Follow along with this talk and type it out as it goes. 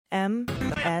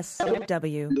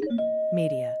MSW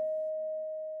Media.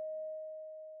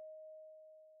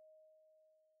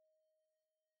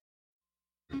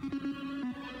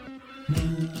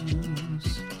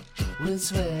 News with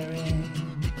swearing.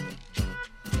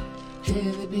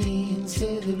 Daily beans,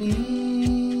 daily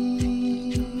beans.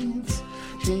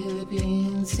 Daily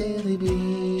beans, daily beans.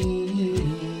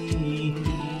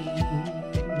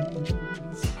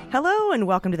 Hello and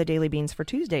welcome to the Daily Beans for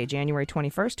Tuesday, January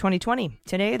 21st, 2020.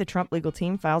 Today, the Trump legal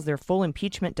team files their full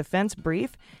impeachment defense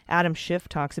brief. Adam Schiff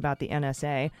talks about the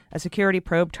NSA. A security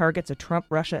probe targets a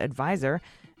Trump-Russia advisor.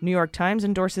 New York Times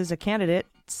endorses a candidate.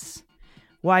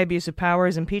 Why abuse of power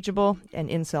is impeachable. And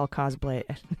incel cosplay.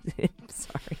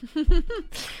 Sorry.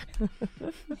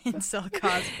 Incel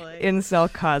cosplay. Incel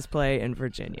cosplay in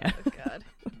Virginia. Oh, God.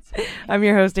 I'm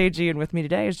your host, AG, and with me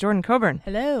today is Jordan Coburn.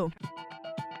 Hello.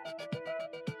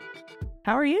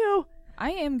 How are you?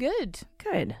 I am good.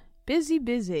 Good.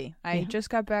 Busy. I Yeah. just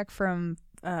got back from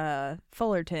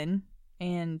Fullerton,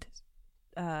 and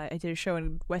I did a show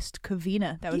in West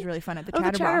Covina. That was really fun at the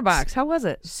Chatterbox. The Chatterbox. How was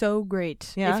it? So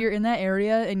great. Yeah? If you're in that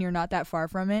area and you're not that far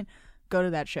from it, go to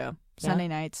that show. Sunday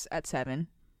nights at 7.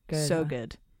 Good. So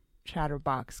good.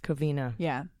 Chatterbox, Covina.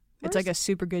 Yeah. It's like a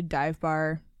super good dive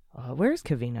bar. Where's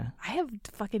Covina? I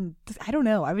don't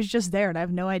know. I was just there and I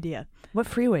have no idea. What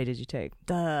freeway did you take?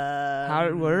 What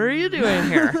are you doing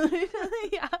here?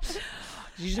 Yeah.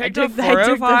 Did you I take took the the- I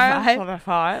took the 405? five. The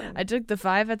 5? I took the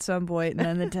 5 at some point, and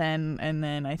then the 10, and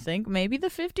then I think maybe the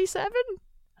 57.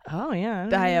 Oh, yeah.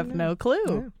 I have don't no know. clue.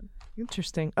 Yeah.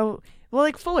 Interesting. Oh, well,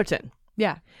 like Fullerton.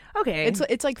 Yeah, Okay.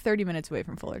 it's like 30 minutes away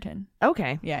from Fullerton.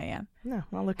 okay. Yeah. No,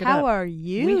 I'll look it How up. are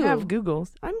you? We have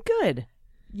Googles. I'm good.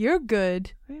 You're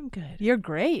good. I am good. You're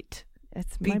great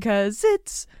It's my, because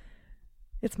it's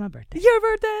it's my birthday. your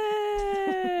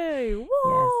birthday.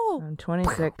 Whoa! Yes, I'm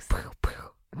 26.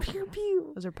 Pew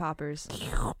pew. Those are poppers.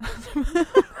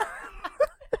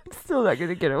 I'm still not going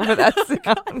to get over that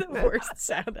sound. The worst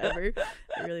sound ever.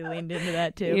 I really leaned into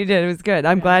that too. You did. It was good.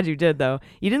 I'm glad you did, though.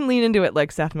 You didn't lean into it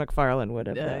like Seth MacFarlane would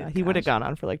have. He would have gosh. gone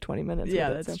on for like 20 minutes. Yeah,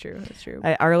 with it, that's so. true. That's true.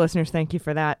 Our listeners, thank you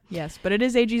for that. Yes, but it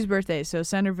is AG's birthday, so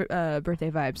send her birthday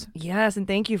vibes. Yes, and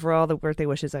thank you for all the birthday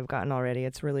wishes I've gotten already.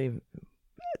 It's really,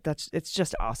 it's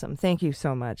just awesome. Thank you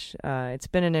so much. It's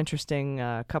been an interesting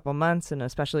couple months and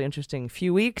especially interesting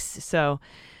few weeks. So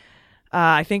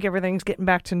I think everything's getting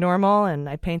back to normal, and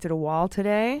I painted a wall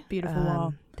today. Beautiful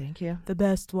wall. Thank you. The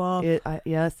best wall.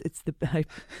 Yes, it's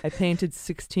I painted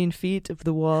 16 feet of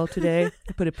the wall today.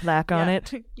 I put a plaque on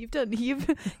it.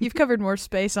 You've covered more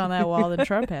space on that wall than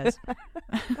Trump has.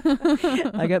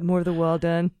 I got more of the wall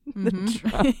done than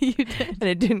Trump. You did. And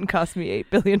it didn't cost me $8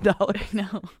 billion.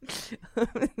 No.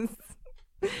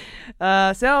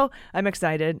 So I'm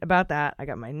excited about that. I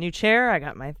got my new chair. I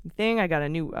got my thing. I got a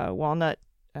new walnut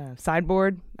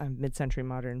sideboard. I'm mid-century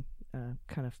modern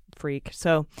kind of freak.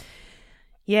 So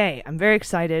yay, I'm very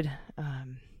excited.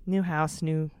 New house,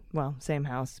 same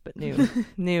house, but new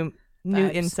new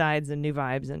Vibes. insides and new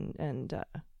vibes, and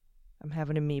I'm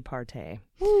having a me partay.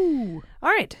 Woo. All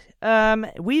right.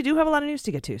 We do have a lot of news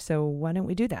to get to, so why don't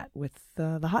we do that with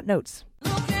the hot notes?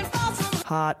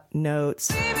 Hot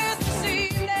notes.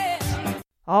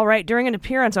 All right. During an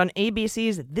appearance on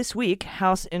ABC's This Week,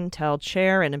 House Intel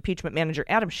Chair and Impeachment Manager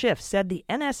Adam Schiff said the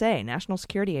NSA, National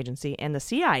Security Agency, and the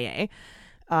CIA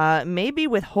may be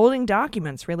withholding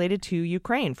documents related to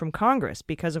Ukraine from Congress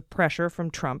because of pressure from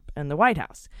Trump and the White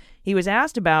House. He was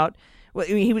asked about,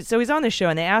 he's on this show,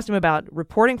 and they asked him about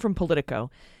reporting from Politico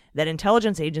that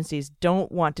intelligence agencies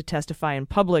don't want to testify in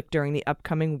public during the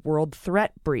upcoming World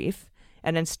Threat Brief,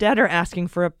 and instead are asking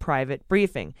for a private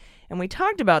briefing. And we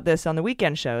talked about this on the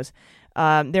weekend shows.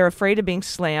 They're afraid of being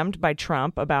slammed by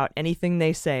Trump about anything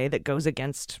they say that goes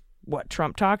against what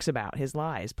Trump talks about, his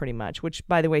lies, pretty much, which,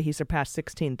 by the way, he surpassed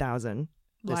 16,000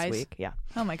 this Lies? week. Yeah.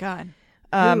 Oh my God.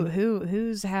 Um,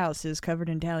 Whose house is covered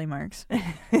in tally marks?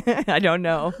 I don't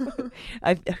know.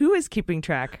 Who is keeping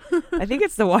track? I think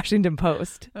it's the Washington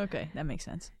Post. Okay, that makes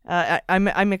sense.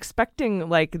 I'm expecting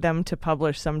like them to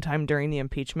publish sometime during the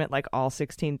impeachment, like all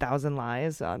 16,000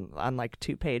 lies on like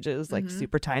 2 pages, like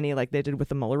super tiny, like they did with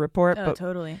the Mueller report. Oh, but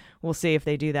totally. we'll see if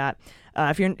they do that.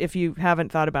 If you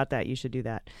haven't thought about that, you should do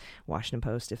that. Washington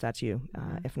Post, if that's you.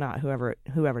 If not, whoever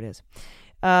it is.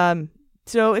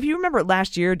 So if you remember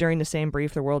last year during the same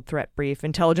brief, the World Threat Brief,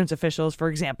 intelligence officials, for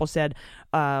example, said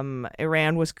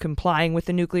Iran was complying with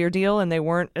the nuclear deal and they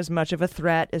weren't as much of a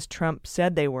threat as Trump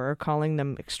said they were, calling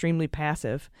them extremely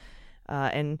passive.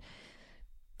 And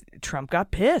Trump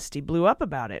got pissed. He blew up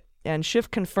about it. And Schiff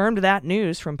confirmed that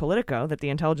news from Politico, that the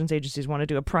intelligence agencies want to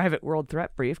do a private World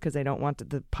Threat Brief because they don't want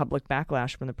the public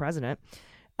backlash from the president.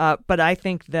 But I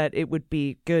think that it would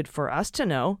be good for us to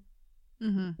know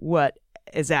what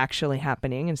is actually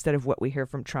happening instead of what we hear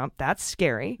from Trump. That's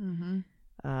scary.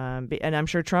 And I'm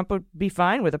sure Trump would be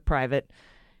fine with a private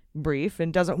brief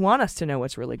and doesn't want us to know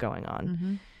what's really going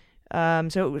on.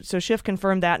 So Schiff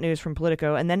confirmed that news from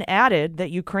Politico and then added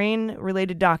that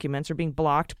Ukraine-related documents are being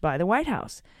blocked by the White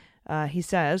House. He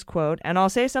says, quote, "And I'll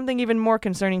say something even more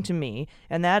concerning to me,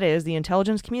 and that is the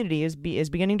intelligence community is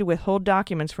beginning to withhold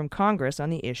documents from Congress on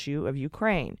the issue of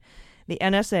Ukraine. The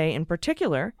NSA in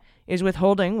particular is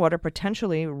withholding what are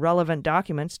potentially relevant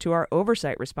documents to our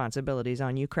oversight responsibilities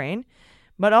on Ukraine,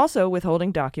 but also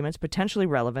withholding documents potentially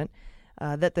relevant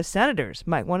that the senators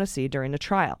might want to see during the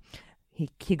trial."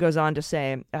 He goes on to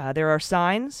say, there are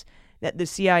signs that the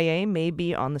CIA may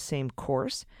be on the same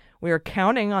course. We are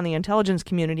counting on the intelligence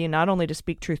community not only to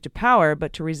speak truth to power,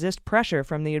 but to resist pressure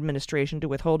from the administration to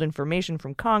withhold information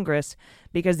from Congress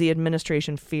because the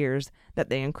administration fears that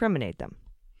they incriminate them.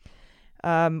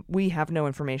 We have no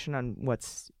information on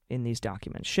what's in these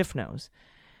documents. Schiff knows.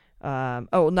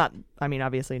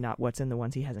 Obviously not what's in the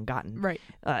ones he hasn't gotten. Right.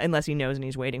 Unless he knows and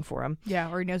he's waiting for them.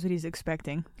 Yeah, or he knows what he's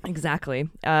expecting. Exactly.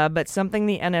 But something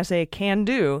the NSA can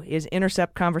do is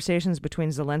intercept conversations between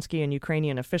Zelensky and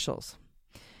Ukrainian officials.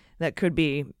 That could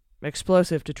be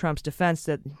explosive to Trump's defense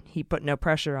that he put no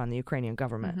pressure on the Ukrainian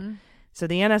government. So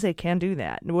the NSA can do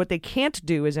that. What they can't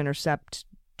do is intercept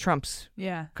Trump's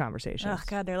conversations. Oh,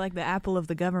 God, they're like the Apple of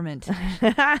the government.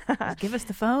 Just give us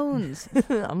the phones.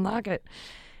 Unlock it.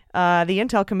 The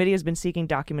Intel Committee has been seeking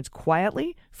documents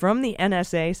quietly from the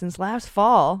NSA since last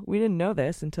fall. We didn't know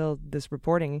this until this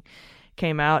reporting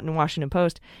came out in Washington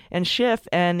Post. And Schiff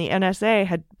and the NSA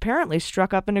had apparently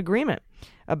struck up an agreement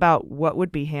about what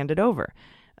would be handed over.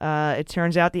 It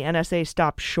turns out the NSA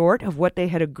stopped short of what they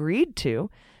had agreed to,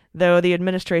 though the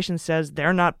administration says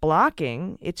they're not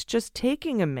blocking. It's just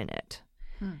taking a minute.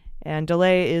 And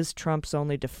delay is Trump's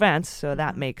only defense, so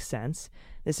that makes sense.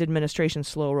 This administration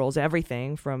slow rolls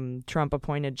everything from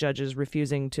Trump-appointed judges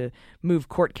refusing to move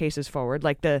court cases forward,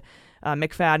 like the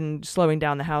McFadden slowing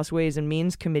down the House Ways and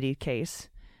Means Committee case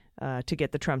to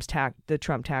get the Trump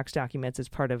tax documents as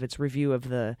part of its review of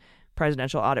the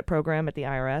presidential audit program at the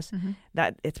IRS.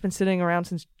 That it's been sitting around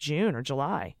since June or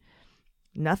July.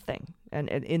 Nothing. And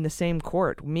in the same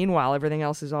court. Meanwhile, everything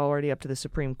else is already up to the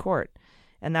Supreme Court.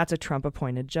 And that's a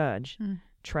Trump-appointed judge.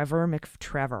 Trevor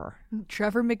McFadden.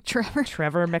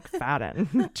 Trevor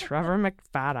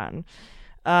McFadden.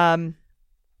 And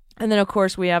then, of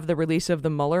course, we have the release of the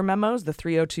Mueller memos, the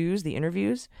 302s, the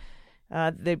interviews.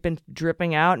 They've been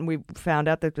dripping out, and we found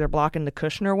out that they're blocking the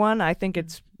Kushner one. I think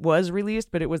it was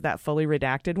released, but it was that fully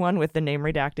redacted one with the name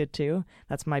redacted, too.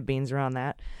 That's my beans around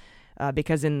that.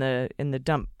 Because in the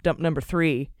dump number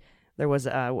 3, there was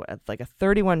like a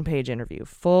 31-page interview,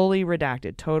 fully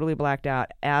redacted, totally blacked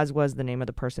out, as was the name of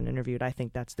the person interviewed. I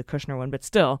think that's the Kushner one, but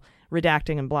still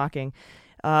redacting and blocking.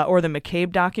 Or the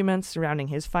McCabe documents surrounding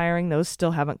his firing, those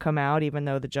still haven't come out, even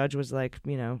though the judge was like,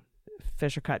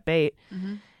 fish or cut bait.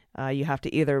 You have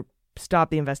to either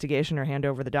stop the investigation or hand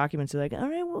over the documents. They're like, all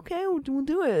right, okay, we'll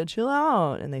do it. Chill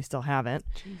out. And they still haven't.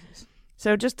 Jesus.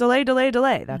 So just delay.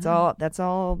 That's all. That's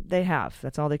all they have.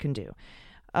 That's all they can do.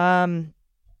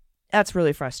 That's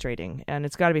really frustrating, and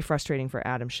it's got to be frustrating for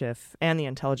Adam Schiff and the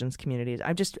intelligence communities.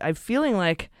 I'm feeling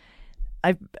like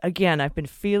I've been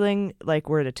feeling like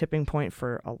we're at a tipping point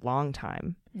for a long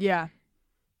time. Yeah,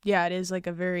 it is like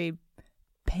a very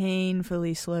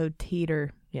painfully slow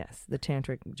teeter. Yes, the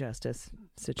Tantric justice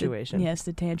situation.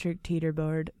 The Tantric teeter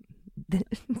board. The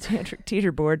Tantric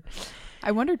teeter board.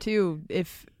 I wonder too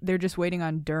if they're just waiting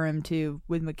on Durham too,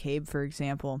 with McCabe, for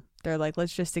example. They're like,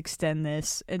 let's just extend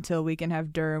this until we can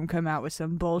have Durham come out with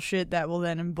some bullshit that will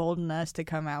then embolden us to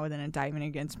come out with an indictment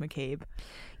against McCabe.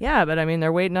 Yeah, but I mean,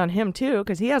 they're waiting on him too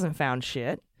because he hasn't found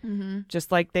shit.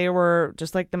 Just like the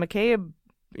McCabe,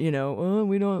 we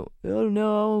don't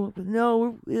know,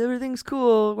 no, everything's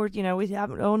cool. We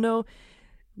haven't. Oh no,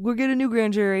 we'll get a new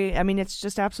grand jury. I mean, it's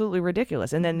just absolutely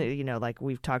ridiculous. And then like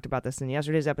we've talked about this in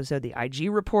yesterday's episode, the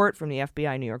IG report from the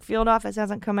FBI New York field office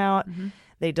hasn't come out.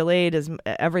 They delayed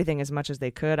everything as much as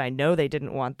they could. I know they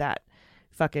didn't want that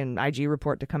fucking IG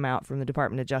report to come out from the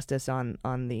Department of Justice on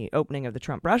the opening of the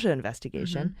Trump-Russia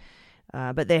investigation.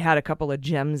 But they had a couple of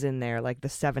gems in there, like the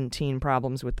 17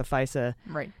 problems with the FISA.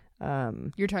 Right.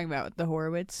 You're talking about the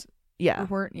Horowitz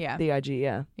report? Yeah. The IG,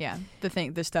 yeah. Yeah.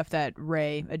 The stuff that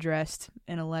Ray addressed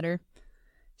in a letter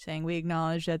saying we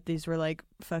acknowledge that these were like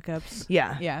fuck ups.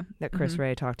 Yeah. Yeah. That Chris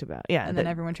Ray talked about. Yeah. And then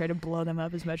everyone tried to blow them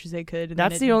up as much as they could. And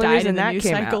that's then the only died reason in the that news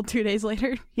came cycle out. 2 days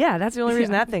later. Yeah, that's the only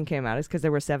reason that thing came out is because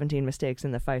there were 17 mistakes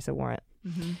in the FISA warrant.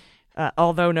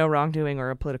 although no wrongdoing or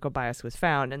a political bias was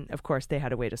found. And, of course, they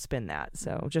had a way to spin that.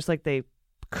 So just like they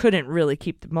couldn't really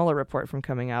keep the Mueller report from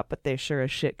coming out, but they sure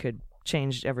as shit could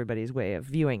change everybody's way of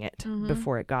viewing it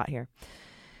before it got here.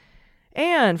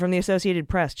 And from the Associated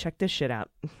Press, check this shit out.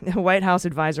 The White House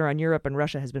advisor on Europe and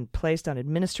Russia has been placed on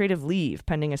administrative leave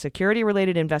pending a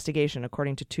security-related investigation,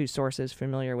 according to 2 sources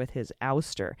familiar with his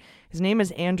ouster. His name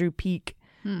is Andrew Peek,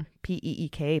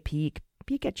 P-E-E-K, Peek,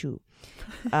 Pikachu.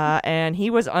 And he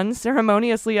was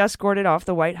unceremoniously escorted off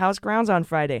the White House grounds on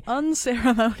Friday.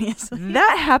 Unceremoniously.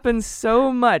 That happens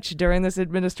so much during this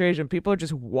administration. People are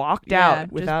just walked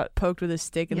out without... Just poked with a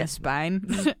stick in the spine.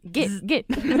 Get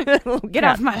Get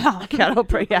off my lawn. Get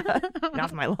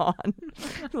off my lawn.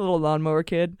 Little lawnmower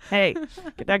kid. Hey,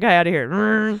 get that guy out of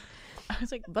here. I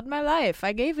was like, but my life,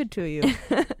 I gave it to you.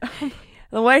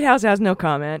 The White House has no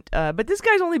comment, but this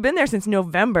guy's only been there since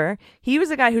November. He was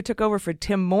the guy who took over for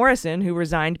Tim Morrison, who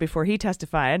resigned before he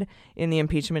testified in the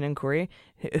impeachment inquiry,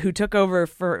 who took over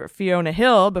for Fiona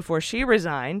Hill before she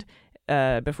resigned,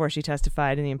 before she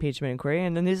testified in the impeachment inquiry.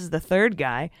 And then this is the third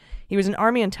guy. He was an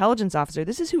Army intelligence officer.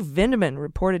 This is who Vindman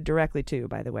reported directly to,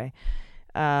 by the way.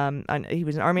 He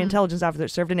was an Army intelligence officer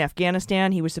that served in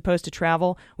Afghanistan. He was supposed to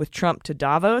travel with Trump to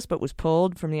Davos, but was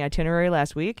pulled from the itinerary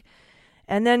last week.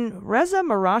 And then Reza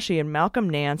Marashi and Malcolm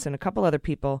Nance and a couple other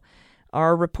people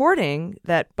are reporting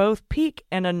that both Peek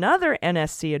and another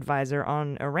NSC advisor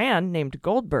on Iran named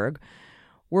Goldberg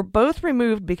were both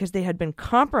removed because they had been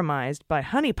compromised by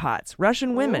honeypots,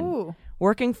 Russian women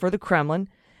working for the Kremlin,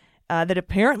 that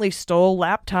apparently stole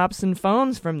laptops and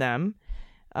phones from them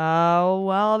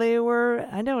while they were,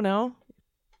 I don't know.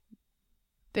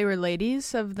 They were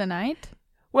ladies of the night?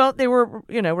 Well, they were,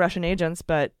 Russian agents,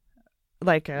 but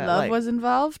love was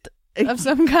involved of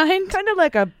some kind? Kind of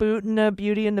like a Boot and a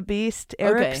Beauty and the Beast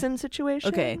Erickson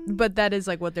situation. Okay, but that is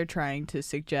like what they're trying to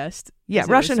suggest. Yeah,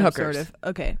 Russian hookers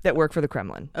sort of, that work for the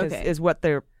Kremlin is what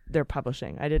they're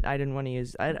publishing. I didn't want to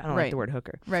use, I don't like the word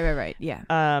hooker. Right, yeah.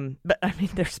 But I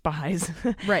mean, they're spies.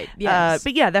 Right, yes.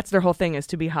 But yeah, that's their whole thing, is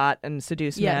to be hot and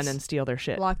seduce men and steal their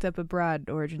shit. Locked up abroad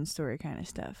origin story kind of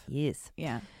stuff. Yes.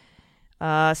 Yeah.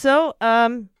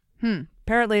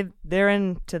 Apparently they're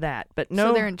into that, but no.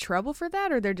 So they're in trouble for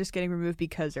that, or they're just getting removed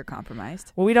because they're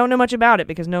compromised? Well, we don't know much about it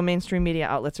because no mainstream media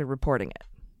outlets are reporting it.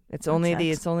 It's only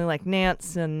like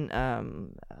Nance and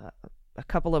a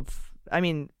couple of,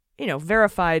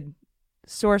 verified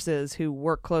sources who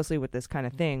work closely with this kind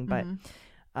of thing. But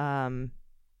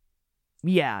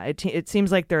it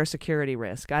seems like they're a security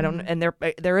risk. I don't, and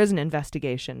there is an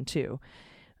investigation too.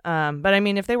 But I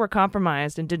mean, if they were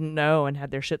compromised and didn't know and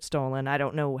had their shit stolen, I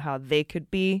don't know how they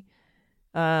could be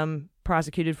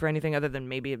prosecuted for anything other than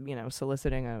maybe,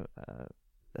 soliciting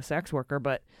a sex worker.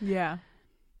 But yeah,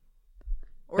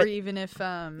 or even if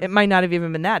it might not have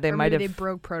even been that. They might have. They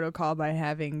broke protocol by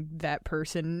having that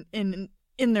person in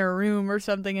their room or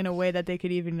something in a way that they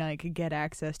could even get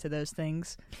access to those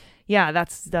things. Yeah,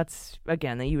 that's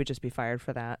again that you would just be fired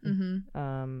for that.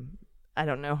 I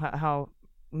don't know how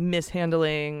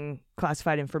mishandling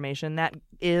classified information that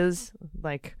is.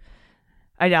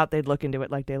 I doubt they'd look into it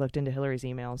like they looked into Hillary's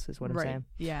emails, is what I'm saying.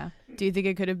 Yeah. Do you think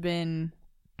it could have been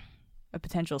a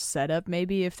potential setup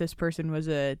maybe if this person was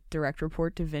a direct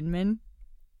report to Vindman?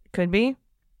 Could be.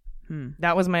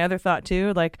 That was my other thought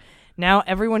too. Now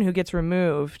everyone who gets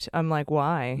removed, I'm like,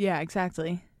 why? Yeah,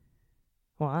 exactly.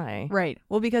 Why? Right.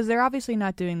 Well, because they're obviously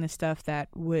not doing the stuff that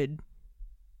would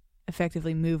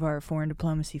effectively move our foreign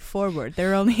diplomacy forward.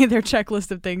 Their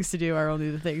checklist of things to do are only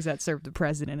the things that serve the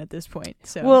president at this point.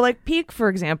 So, well, Peek, for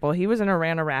example, he was an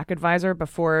Iran-Iraq advisor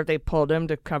before they pulled him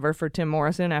to cover for Tim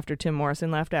Morrison after Tim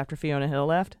Morrison left, after Fiona Hill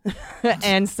left.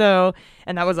 and that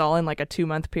was all in a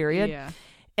 2-month period. Yeah.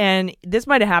 And this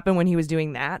might have happened when he was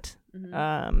doing that.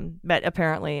 But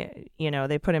apparently,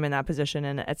 they put him in that position.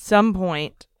 And at some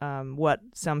point, what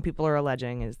some people are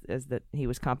alleging is that he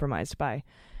was compromised by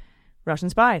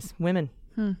Russian spies, women,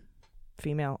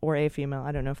 female or a female.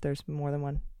 I don't know if there's more than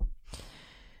one.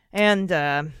 And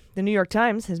the New York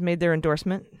Times has made their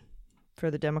endorsement for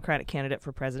the Democratic candidate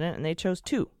for president, and they chose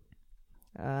 2.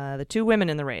 The 2 women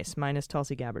in the race, minus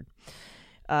Tulsi Gabbard.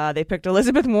 They picked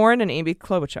Elizabeth Warren and Amy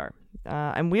Klobuchar.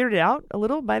 I'm weirded out a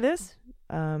little by this.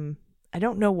 I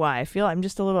don't know why. I feel I'm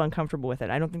just a little uncomfortable with it.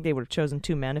 I don't think they would have chosen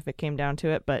 2 men if it came down to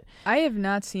it, but I have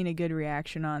not seen a good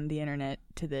reaction on the internet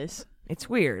to this. It's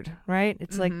weird, right?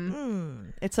 It's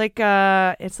it's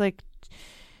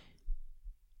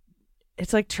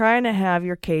like trying to have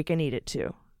your cake and eat it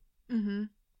too.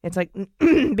 It's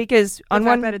because the on fact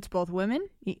one that it's both women,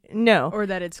 no, or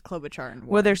that it's Klobuchar and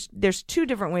Warren. Well, there's 2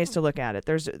 different ways to look at it.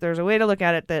 There's a way to look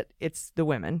at it that it's the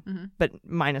women, but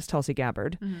minus Tulsi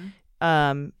Gabbard,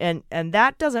 And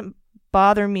that doesn't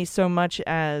bother me so much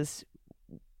as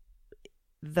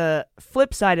the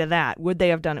flip side of that. Would they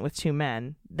have done it with 2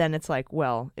 men? Then it's like,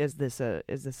 well, is this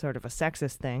sort of a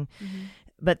sexist thing? Mm-hmm.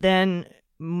 But then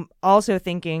also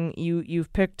thinking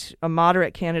you've picked a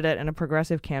moderate candidate and a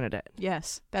progressive candidate.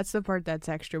 Yes, that's the part that's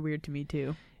extra weird to me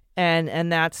too.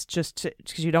 And that's just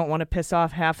because you don't want to piss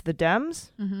off half the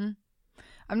Dems. Mm-hmm.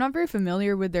 I'm not very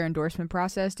familiar with their endorsement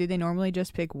process. Do they normally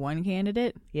just pick one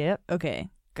candidate? Yep. Okay,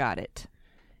 got it.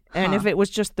 And if it was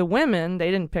just the women,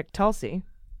 they didn't pick Tulsi.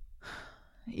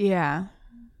 Yeah,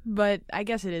 but I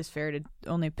guess it is fair to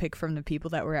only pick from the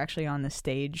people that were actually on the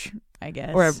stage, I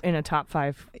guess. Or in a top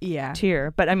 5 yeah.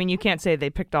 tier. But I mean, you can't say they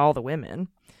picked all the women.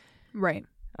 Right.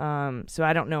 So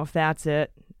I don't know if that's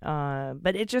it.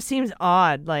 But it just seems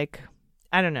odd. Like,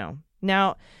 I don't know.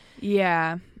 Now,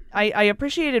 yeah. I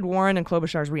appreciated Warren and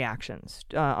Klobuchar's reactions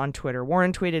on Twitter.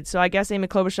 Warren tweeted, "So I guess Amy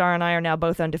Klobuchar and I are now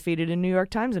both undefeated in New York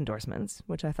Times endorsements,"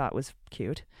 which I thought was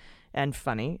cute and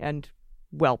funny and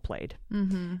well played.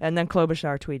 Mm-hmm. And then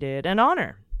Klobuchar tweeted, "An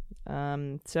honor."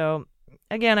 So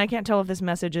again, I can't tell if this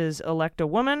message is elect a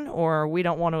woman or we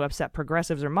don't want to upset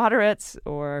progressives or moderates,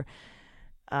 or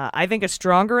I think a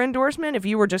stronger endorsement, if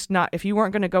you weren't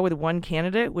going to go with one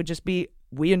candidate, would just be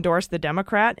we endorse the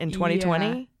Democrat in 2020.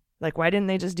 Yeah. Like, why didn't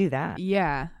they just do that?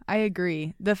 Yeah, I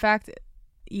agree. The fact,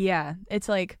 it's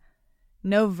like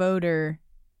no voter,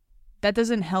 that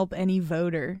doesn't help any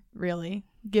voter, really,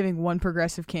 giving one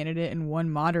progressive candidate and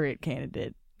one moderate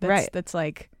candidate. Right. That's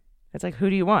like... It's like, who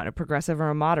do you want, a progressive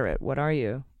or a moderate? What are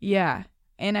you? Yeah,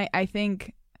 and I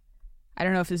think, I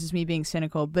don't know if this is me being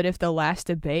cynical, but if the last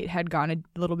debate had gone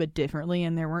a little bit differently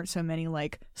and there weren't so many,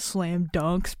 like, slam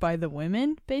dunks by the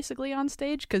women, basically, on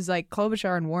stage, because, like,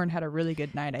 Klobuchar and Warren had a really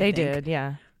good night, I think. They did,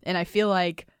 yeah. And I feel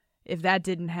like if that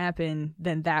didn't happen,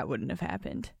 then that wouldn't have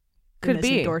happened. Could This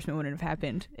be. endorsement wouldn't have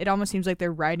happened. It almost seems like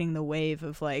they're riding the wave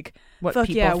of, like, What fuck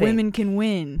people yeah, think. women can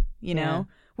win, you know?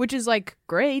 Yeah. Which is, like,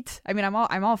 great. I mean,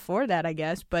 I'm all for that, I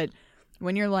guess, but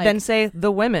when you're like... Then say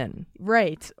the women.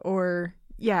 Right, or...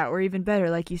 Yeah, or even better,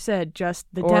 like you said, just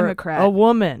the Or Democrat. a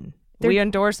woman. They're- We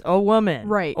endorse a woman.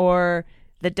 Right. Or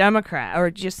the Democrat. Or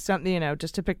just something,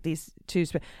 just to pick these two.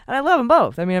 And I love them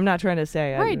both. I mean, I'm not trying to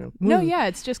say. Right. No, yeah,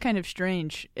 it's just kind of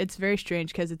strange. It's very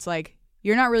strange because it's like,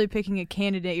 you're not really picking a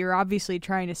candidate. You're obviously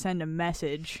trying to send a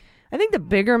message. I think the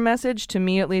bigger message, to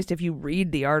me at least, if you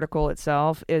read the article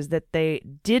itself, is that they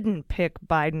didn't pick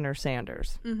Biden or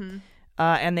Sanders. Mm-hmm.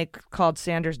 And they called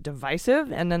Sanders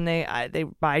divisive, and then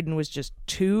Biden was just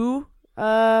too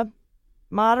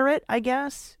moderate, I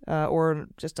guess, or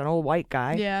just an old white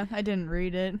guy. Yeah, I didn't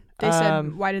read it. They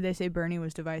said, why did they say Bernie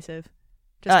was divisive?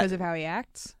 Just because of how he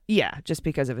acts? Yeah, just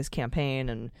because of his campaign,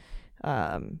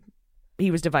 and he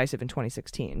was divisive in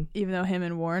 2016. Even though him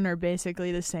and Warren are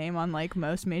basically the same on, like,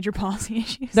 most major policy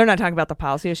issues. They're not talking about the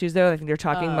policy issues, though. I think they're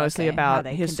talking mostly okay. about How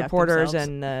they his conduct supporters themselves.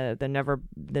 and the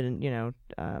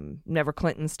never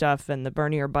Clinton stuff and the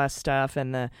Bernie or bust stuff,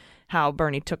 and how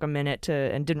Bernie took a minute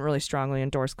and didn't really strongly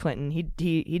endorse Clinton. He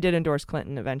did endorse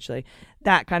Clinton eventually.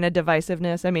 That kind of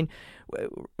divisiveness. I mean,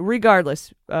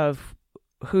 regardless of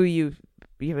who you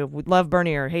love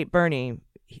Bernie or hate Bernie,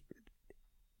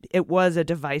 it was a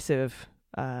divisive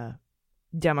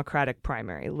Democratic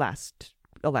primary last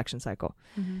election cycle.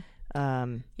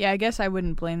 Mm-hmm. Yeah, I guess I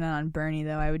wouldn't blame that on Bernie,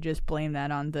 though. I would just blame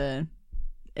that on the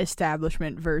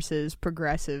establishment versus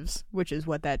progressives, which is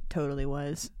what that totally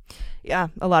was. Yeah,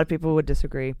 a lot of people would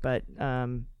disagree, but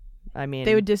I mean...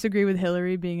 They would disagree with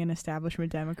Hillary being an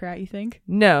establishment Democrat, you think?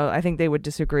 No, I think they would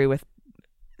disagree with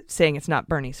saying it's not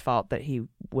Bernie's fault that he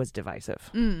was divisive.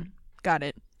 Got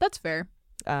it. That's fair.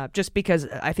 Just because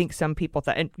I think some people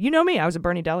thought, and you know me, I was a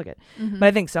Bernie delegate, Mm-hmm. but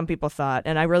I think some people thought,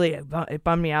 and it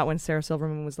bummed me out when Sarah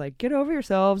Silverman was like, get over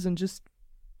yourselves and just,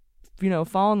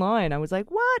 fall in line. I was like,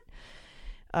 what?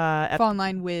 Fall in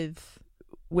line with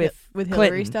Hillary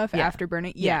Clinton. stuff Yeah. after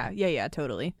Bernie? Yeah,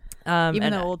 totally.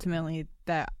 Even though ultimately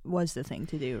that was the thing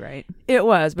to do, right? it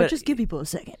was, But but just give people a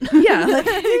second.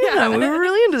 yeah, we were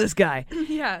really into this guy.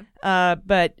 Yeah.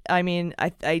 But I mean,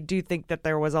 I do think that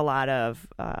there was a lot of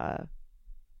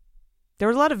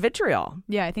vitriol.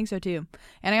 Yeah, I think so too.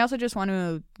 And I also just want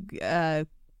to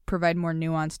provide more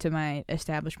nuance to my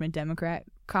establishment Democrat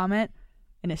comment.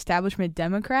 An establishment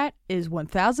Democrat is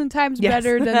 1,000 times Yes.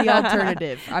 better than the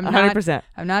alternative. I'm 100%.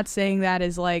 not saying that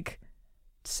as like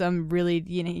some really,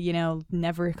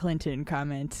 never Clinton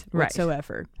comment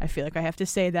whatsoever. I feel like I have to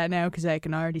say that now because I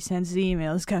can already sense the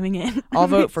emails coming in. I'll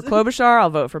vote for Klobuchar. I'll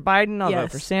vote for Biden. I'll Yes.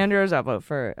 vote for Sanders. I'll vote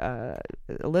for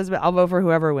Elizabeth. I'll vote for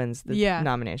whoever wins the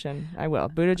nomination. I will.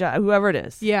 Buttigieg, whoever it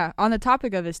is. Yeah. On the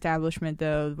topic of establishment,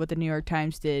 though, what the New York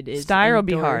Times did is Steyer will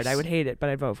be hard. I would hate it, but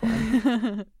I'd vote for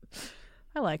him.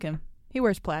 I like him. He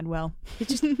wears plaid well. He's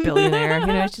just a billionaire.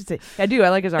 It's just I do. I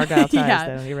like his Argyle ties,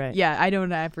 Yeah. though. You're right. Yeah, I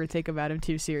don't ever think about him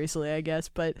too seriously, I guess.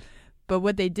 But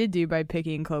what they did do by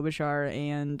picking Klobuchar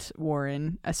and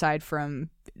Warren, aside from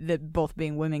both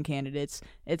being women candidates,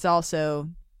 it's also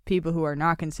people who are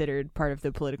not considered part of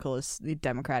the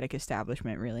Democratic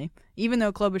establishment, really. Even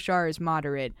though Klobuchar is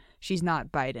moderate, she's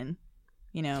not Biden.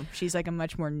 She's like a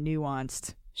much more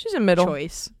nuanced She's a middle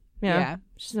choice. Yeah,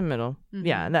 she's in the middle. Mhm.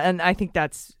 Yeah, and I think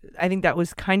that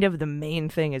was kind of the main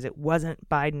thing, is it wasn't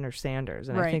Biden or Sanders,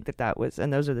 and I think that was,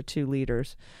 and those are the two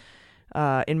leaders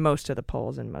in most of the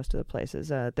polls and most of the places.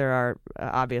 There are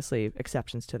obviously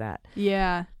exceptions to that.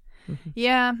 Yeah,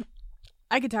 yeah.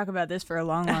 I could talk about this for a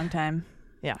long, long time.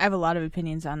 Yeah, I have a lot of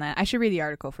opinions on that. I should read the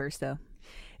article first, though.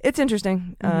 It's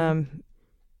interesting.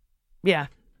 Yeah.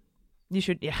 You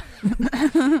should, yeah. You're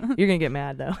going to get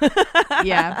mad, though.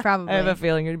 Yeah, probably. I have a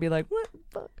feeling you're going to be like, what the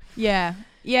fuck? Yeah.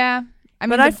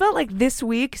 I felt like this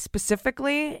week,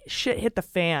 specifically, shit hit the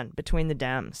fan between the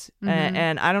Dems.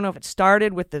 And I don't know if it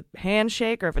started with the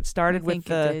handshake or if it started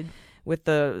with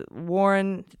the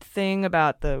Warren thing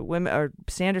about the women, or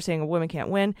Sanders saying a woman can't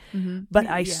win. But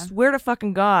I swear to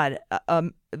fucking God,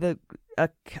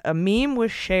 a meme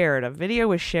was shared, a video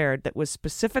was shared that was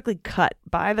specifically cut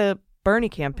by the Bernie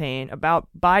campaign about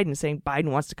Biden, saying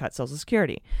Biden wants to cut Social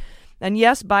Security. And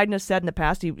yes, Biden has said in the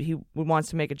past he wants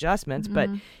to make adjustments, but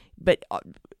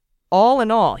all in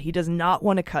all, he does not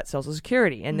want to cut Social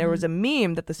Security. And there was a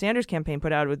meme that the Sanders campaign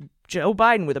put out with Joe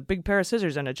Biden with a big pair of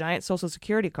scissors and a giant Social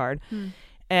Security card.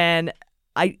 And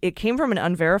it came from an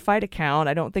unverified account.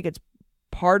 I don't think it's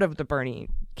part of the Bernie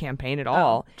campaign at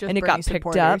all. And it got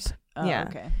picked up.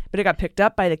 Okay. But it got picked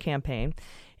up by the campaign.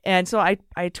 And so I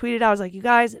tweeted, I was like, you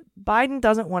guys, Biden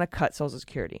doesn't want to cut Social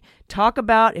Security. Talk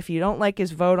about if you don't like his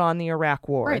vote on the Iraq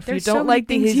War, right, if you don't like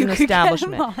he's an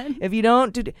establishment, if you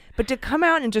don't do, but to come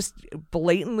out and just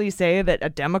blatantly say that a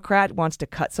Democrat wants to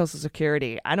cut Social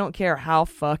Security, I don't care how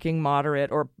fucking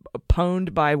moderate or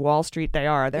pwned by Wall Street they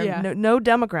are. No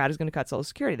Democrat is going to cut Social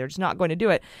Security. They're just not going to do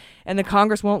it. And the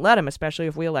Congress won't let him, especially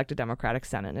if we elect a Democratic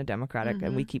Senate and a Democratic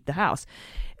and we keep the House.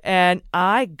 And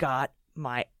I got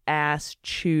my ass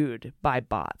chewed by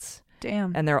bots.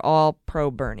 Damn. And they're all pro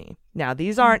Bernie. Now,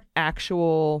 these aren't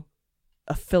actual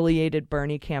affiliated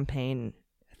Bernie campaign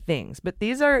things, but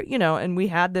these are, and we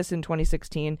had this in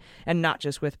 2016, and not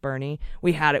just with Bernie.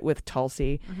 We had it with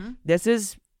Tulsi. This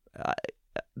is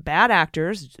bad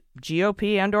actors,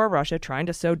 GOP and or Russia, trying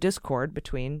to sow discord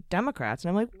between Democrats. And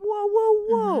I'm like,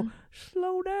 whoa,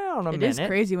 slow down a minute. It is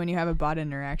crazy when you have a bot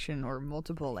interaction or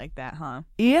multiple like that, huh?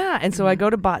 Yeah, and so I go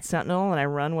to Bot Sentinel and I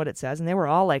run what it says, and they were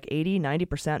all like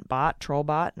 80-90% bot, troll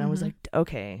bot, and I was like,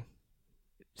 okay,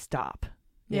 stop.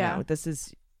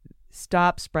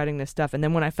 Stop spreading this stuff. And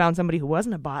then when I found somebody who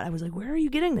wasn't a bot, I was like, where are you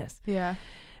getting this? Yeah.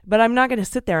 But I'm not going to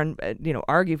sit there and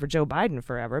argue for Joe Biden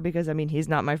forever, because he's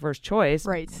not my first choice.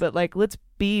 Right. But like, let's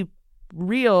be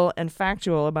real and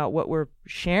factual about what we're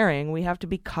sharing. We have to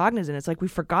be cognizant. It's like we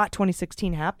forgot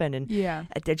 2016 happened, and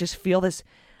I just feel this.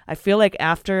 I feel like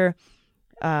after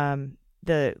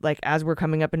as we're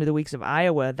coming up into the weeks of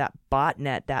Iowa, that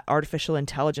botnet, that artificial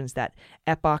intelligence, that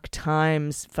Epoch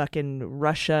Times, fucking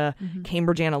Russia,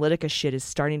 Cambridge Analytica shit is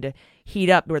starting to heat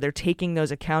up, where they're taking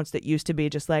those accounts that used to be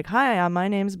just like, hi, my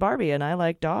name's Barbie and I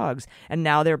like dogs, and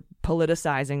now they're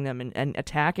politicizing them and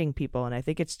attacking people. And I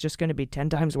think it's just going to be 10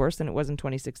 times worse than it was in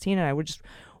 2016. And I would just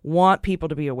want people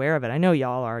to be aware of it. I know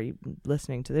y'all are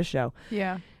listening to this show.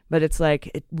 Yeah. But it's like,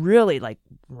 it really like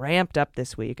ramped up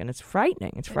this week, and it's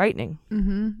frightening. It's frightening.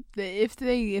 If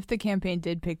the campaign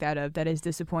did pick that up, that is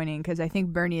disappointing, because I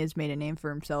think Bernie has made a name for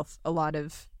himself a lot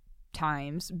of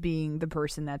times being the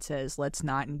person that says, let's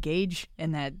not engage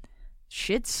in that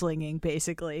shit slinging,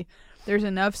 basically. There's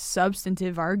enough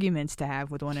substantive arguments to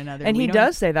have with one another. And he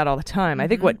does say that all the time. I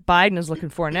think what Biden is looking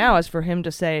for now is for him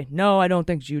to say, no, I don't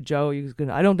think Joe's going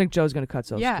to cut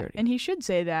Social Security. And he should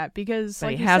say that, because but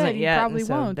like he you hasn't said, he yet, probably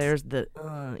so won't. There's the,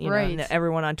 right. and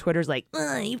everyone on Twitter's like,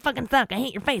 you fucking suck. I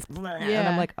hate your face. And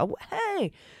I'm like, oh,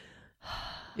 hey.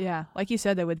 Yeah, like you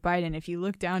said that with Biden, if you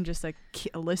look down just like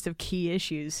a list of key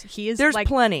issues, there's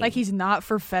plenty. Like he's not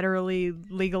for federally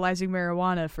legalizing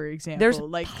marijuana, for example. There's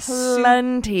like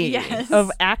plenty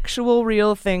of actual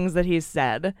real things that he's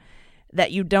said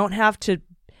that you don't have to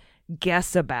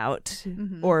guess about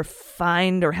or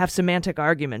find or have semantic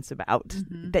arguments about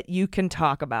that you can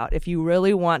talk about if you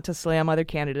really want to slam other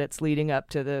candidates leading up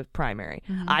to the primary.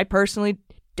 I personally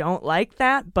don't like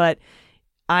that, but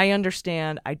I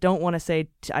understand. I don't want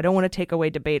to take away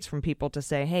debates from people to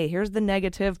say, hey, here's the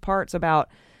negative parts about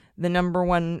the number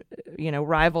one,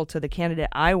 rival to the candidate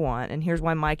I want, and here's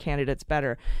why my candidate's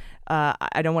better.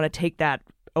 I don't want to take that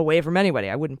away from anybody.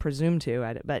 I wouldn't presume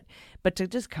to, but to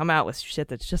just come out with shit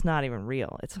that's just not even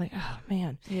real. It's like, oh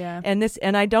man. Yeah.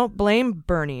 And I don't blame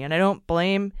Bernie, and I don't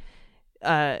blame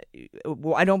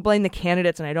the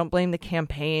candidates, and I don't blame the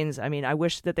campaigns. I mean, I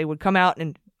wish that they would come out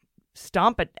and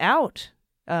stomp it out.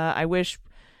 I wish,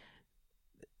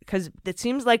 because it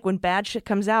seems like when bad shit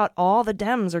comes out, all the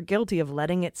Dems are guilty of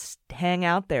letting it hang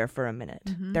out there for a minute.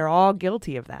 They're all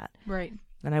guilty of that. Right.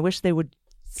 And I wish they would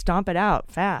stomp it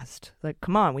out fast. Like,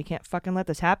 come on, we can't fucking let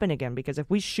this happen again, because if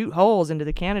we shoot holes into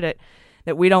the candidate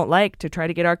that we don't like to try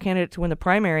to get our candidate to win the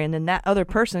primary, and then that other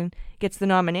person gets the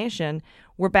nomination,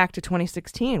 we're back to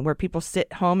 2016, where people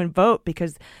sit home and vote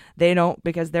because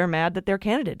they're mad that their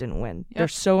candidate didn't win. Yep. They're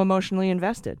so emotionally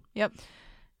invested. Yep.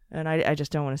 And I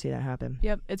just don't want to see that happen.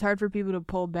 Yep. It's hard for people to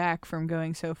pull back from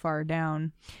going so far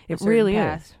down. It really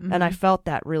path. is. And I felt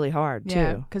that really hard,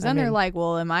 yeah, too. Because then they're like,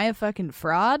 well, am I a fucking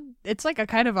fraud? It's like a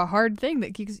kind of a hard thing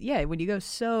when you go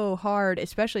so hard,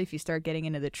 especially if you start getting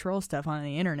into the troll stuff on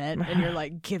the internet and you're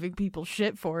like giving people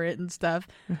shit for it and stuff,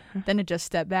 then to just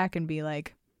step back and be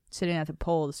like sitting at the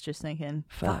polls just thinking,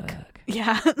 fuck.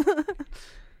 Yeah.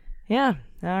 Yeah.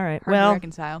 All right. Hard to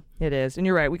reconcile. It is. And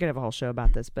you're right. We could have a whole show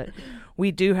about this, but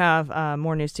we do have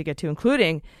more news to get to,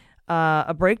 including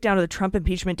a breakdown of the Trump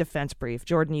impeachment defense brief.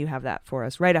 Jordan, you have that for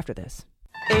us right after this.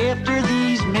 After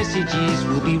these messages,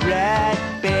 we'll be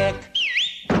right back.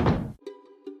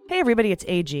 Hey everybody, it's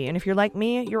AG, and if you're like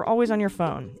me, you're always on your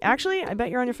phone. Actually, I bet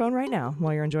you're on your phone right now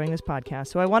while you're enjoying this podcast,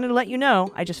 so I wanted to let you know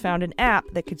I just found an app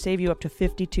that could save you up to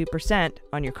 52%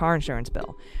 on your car insurance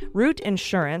bill. Root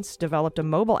Insurance developed a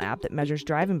mobile app that measures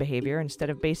driving behavior. Instead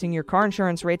of basing your car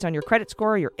insurance rates on your credit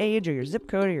score, your age, or your zip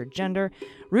code, or your gender,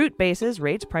 Root bases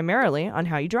rates primarily on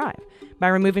how you drive. By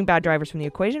removing bad drivers from the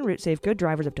equation, Root saved good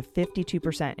drivers up to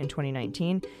 52% in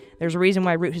 2019. There's a reason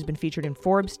why Root has been featured in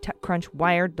Forbes, TechCrunch,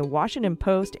 Wired, The Washington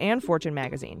Post, and Fortune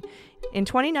magazine. In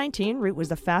 2019, Root was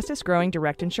the fastest growing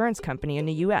direct insurance company in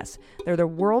the U.S. They're the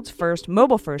world's first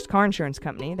mobile-first car insurance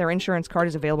company. Their insurance card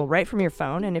is available right from your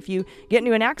phone, and if you get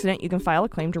into an accident, you can file a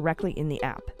claim directly in the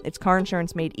app. It's car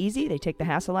insurance made easy. They take the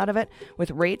hassle out of it,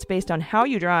 with rates based on how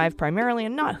you drive primarily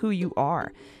and not who you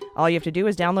are. All you have to do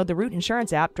is download the Root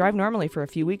Insurance app, drive normally for a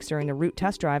few weeks during the Root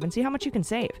test drive, and see how much you can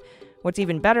save. What's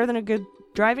even better than a good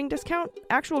driving discount?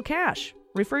 Actual cash.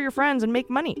 Refer your friends and make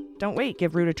money. Don't wait.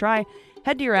 Give Root a try.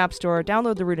 Head to your app store,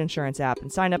 download the Root Insurance app,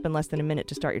 and sign up in less than a minute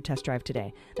to start your test drive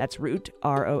today. That's Root,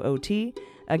 R-O-O-T.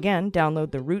 Again,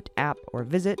 download the Root app or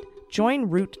visit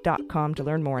joinroot.com to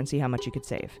learn more and see how much you could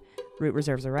save. Root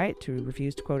reserves the right to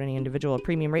refuse to quote any individual a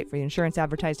premium rate for the insurance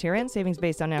advertised herein. Savings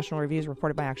based on national reviews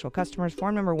reported by actual customers.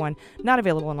 Form number 1, not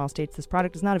available in all states. This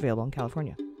product is not available in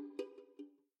California.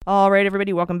 All right,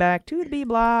 everybody, welcome back to the B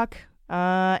Block.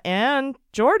 And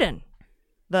Jordan,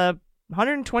 the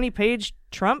 120-page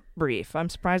Trump brief. I'm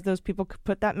surprised those people could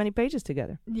put that many pages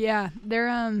together. Yeah, they're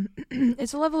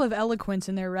it's a level of eloquence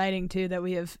in their writing too that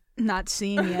we have not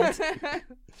seen yet.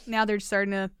 Now they're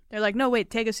like, no, wait,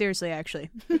 take us seriously, actually.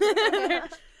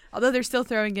 Although they're still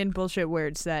throwing in bullshit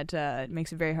words that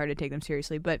makes it very hard to take them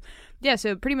seriously. But yeah,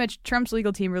 so pretty much Trump's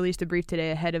legal team released a brief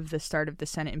today ahead of the start of the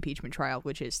Senate impeachment trial,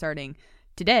 which is starting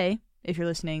today, if you're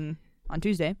listening on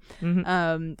Tuesday,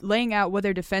 laying out what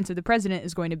their defense of the president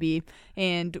is going to be.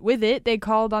 And with it, they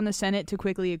called on the Senate to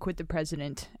quickly acquit the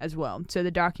president as well. So the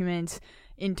document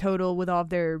in total, with all of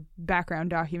their background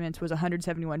documents, was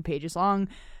 171 pages long.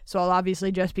 So I'll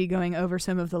obviously just be going over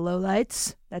some of the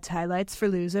lowlights. That's highlights for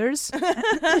losers.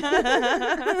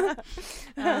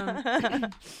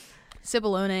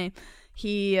 Cipollone,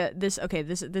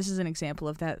 this is an example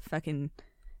of that fucking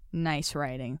nice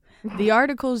writing. The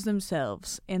articles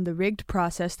themselves and the rigged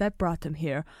process that brought them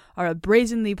here are a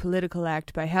brazenly political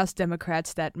act by House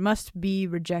Democrats that must be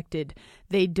rejected.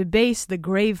 They debase the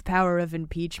grave power of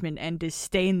impeachment and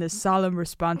disdain the solemn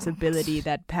responsibility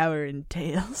that power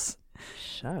entails.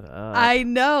 Shut up. I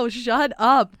know, shut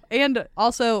up. And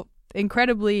also,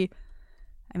 incredibly,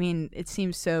 I mean, it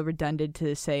seems so redundant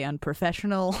to say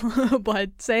unprofessional, but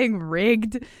saying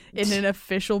rigged in an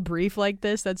official brief like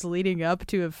this that's leading up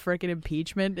to a freaking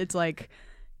impeachment, it's like,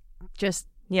 just...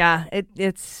 Yeah,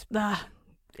 it's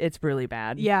really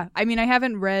bad. Yeah, I mean, I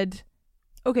haven't read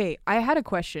Okay, I had a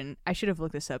question. I should have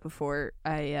looked this up before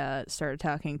I started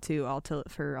talking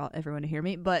for everyone to hear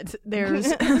me. But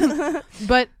there's,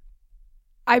 but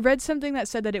I read something that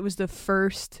said that it was the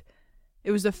first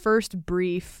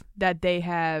brief that they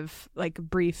have, like,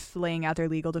 brief laying out their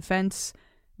legal defense.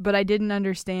 But I didn't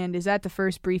understand, is that the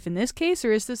first brief in this case,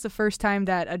 or is this the first time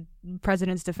that a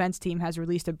president's defense team has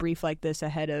released a brief like this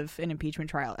ahead of an impeachment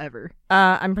trial ever?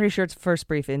 I'm pretty sure it's first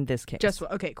brief in this case.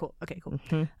 Okay, cool.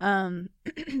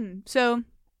 Mm-hmm. So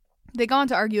they go on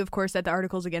to argue, of course, that the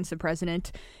articles against the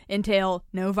president entail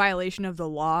no violation of the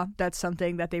law. That's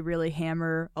something that they really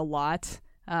hammer a lot,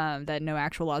 that no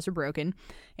actual laws are broken.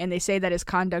 And they say that his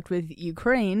conduct with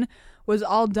Ukraine was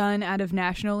all done out of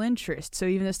national interest. So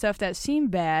even the stuff that seemed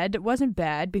bad wasn't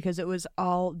bad because it was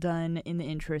all done in the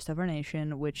interest of our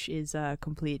nation, which is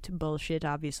complete bullshit,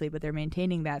 obviously, but they're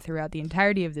maintaining that throughout the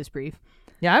entirety of this brief.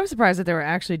 Yeah, I was surprised that they were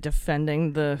actually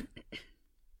defending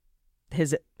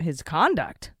his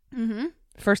conduct. Mm-hmm.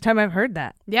 First time I've heard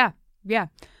that. Yeah.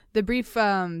 The brief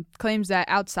claims that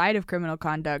outside of criminal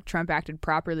conduct, Trump acted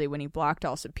properly when he blocked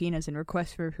all subpoenas and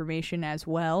requests for information as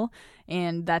well,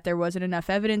 and that there wasn't enough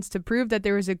evidence to prove that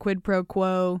there was a quid pro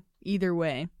quo either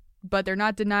way. But they're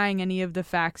not denying any of the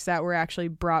facts that were actually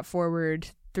brought forward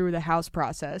through the House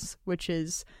process, which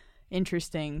is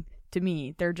interesting to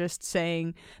me. They're just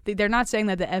saying, they're not saying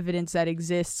that the evidence that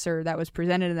exists or that was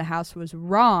presented in the House was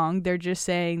wrong. They're just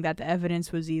saying that the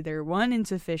evidence was either, one,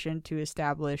 insufficient to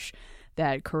establish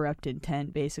that corrupt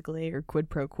intent, basically, or quid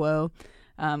pro quo,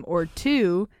 or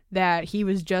two, that he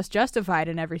was just justified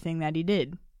in everything that he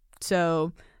did.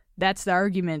 So that's the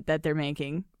argument that they're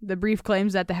making. The brief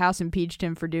claims that the House impeached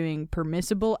him for doing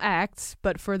permissible acts,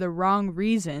 but for the wrong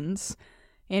reasons.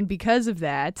 And because of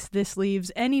that, this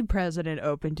leaves any president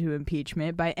open to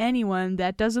impeachment by anyone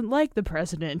that doesn't like the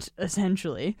president,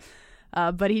 essentially.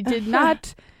 But he did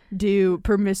not do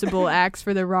permissible acts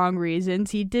for the wrong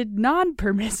reasons. He did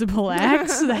non-permissible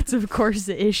acts. That's, of course,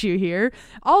 the issue here.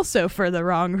 Also for the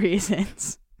wrong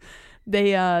reasons.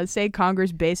 They say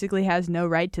Congress basically has no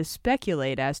right to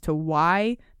speculate as to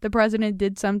why the president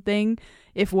did something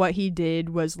if what he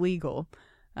did was legal.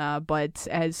 But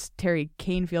as Terry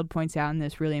Canfield points out in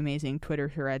this really amazing Twitter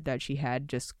thread that she had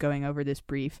just going over this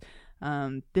brief,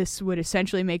 this would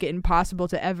essentially make it impossible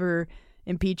to ever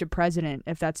impeach a president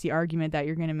if that's the argument that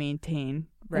you're going to maintain.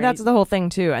 Right? And that's the whole thing,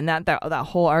 too. And that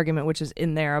whole argument, which is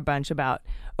in there a bunch about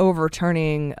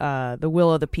overturning the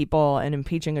will of the people and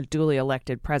impeaching a duly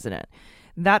elected president.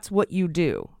 That's what you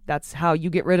do. That's how you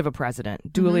get rid of a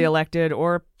president. Duly elected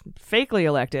or fakely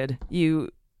elected, you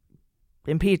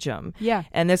impeach him. Yeah.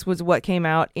 And this was what came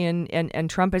out and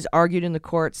Trump has argued in the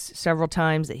courts several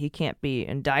times that he can't be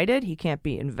indicted, he can't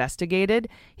be investigated,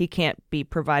 he can't be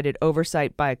provided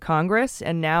oversight by Congress,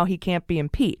 and now he can't be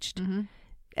impeached.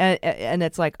 And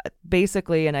it's like,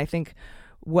 basically, and I think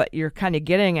what you're kind of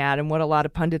getting at and what a lot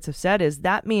of pundits have said is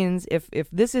that means if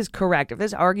this is correct, if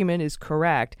this argument is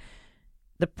correct,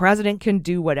 the president can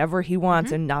do whatever he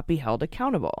wants and not be held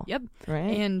accountable. Yep.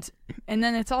 Right. And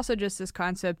then it's also just this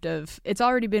concept of, it's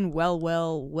already been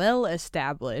well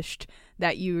established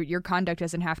that your conduct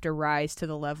doesn't have to rise to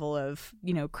the level of,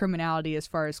 criminality as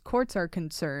far as courts are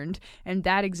concerned. And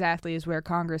that exactly is where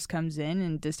Congress comes in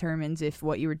and determines if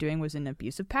what you were doing was an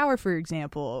abuse of power, for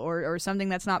example, or something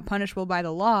that's not punishable by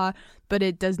the law, but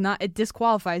it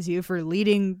disqualifies you for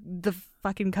leading the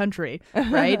fucking country,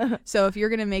 right? So if you're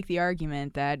going to make the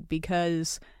argument that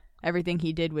because everything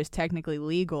he did was technically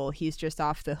legal, he's just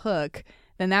off the hook,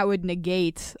 then that would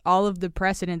negate all of the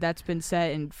precedent that's been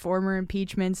set in former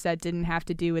impeachments that didn't have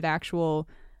to do with actual,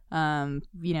 I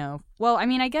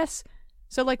guess,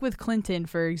 so like with Clinton,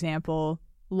 for example,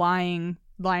 lying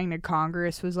to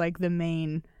Congress was like the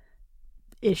main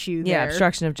issue there. Yeah,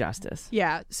 obstruction of justice.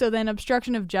 Yeah, so then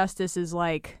obstruction of justice is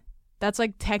like, that's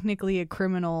like technically a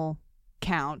criminal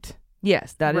count.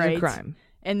 Yes, that is right? a crime.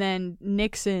 And then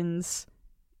Nixon's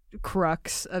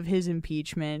crux of his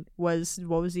impeachment was,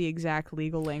 what was the exact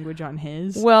legal language on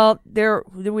his? Well,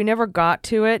 we never got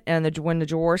to it, and when the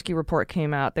Jaworski report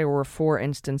came out, there were 4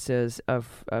 instances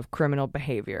of criminal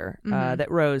behavior that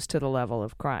rose to the level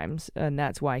of crimes, and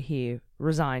that's why he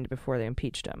resigned before they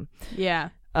impeached him. Yeah.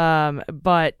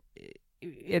 But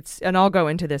and I'll go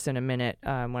into this in a minute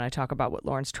when I talk about what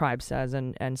Lawrence Tribe says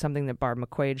and something that Barb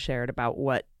McQuaid shared about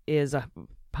what is a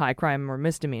high crime or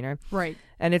misdemeanor. Right.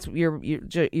 And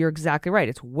you're exactly right.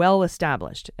 It's well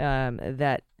established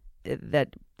that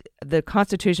the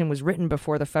Constitution was written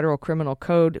before the federal criminal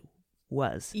code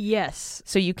was. Yes.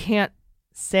 So you can't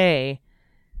say,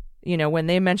 when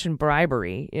they mention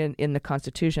bribery in the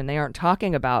Constitution, they aren't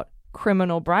talking about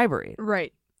criminal bribery.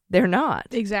 Right. They're not.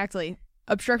 Exactly.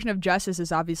 obstruction of justice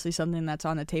is obviously something that's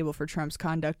on the table for Trump's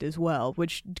conduct as well,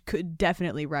 which could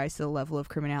definitely rise to the level of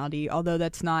criminality, although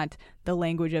that's not the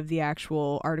language of the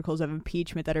actual articles of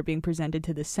impeachment that are being presented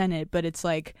to the Senate. But it's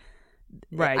like,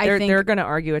 right, they're going to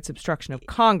argue it's obstruction of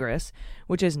Congress,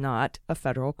 which is not a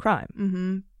federal crime.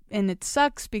 Mm-hmm. And it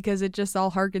sucks because it just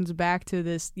all harkens back to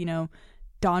this,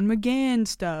 Don McGahn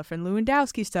stuff and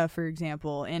Lewandowski stuff, for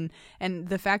example, and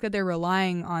the fact that they're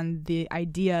relying on the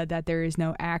idea that there is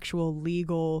no actual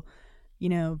legal,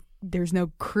 there's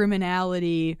no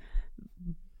criminality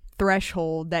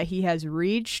threshold that he has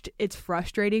reached. It's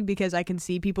frustrating because I can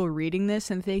see people reading this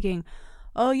and thinking,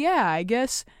 oh yeah, I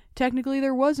guess technically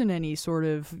there wasn't any sort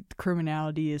of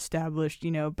criminality established,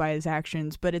 by his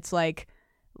actions, but it's like,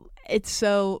 it's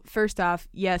so, first off,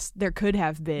 yes, there could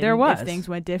have been if things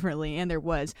went differently, and there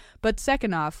was. But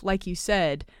second off, like you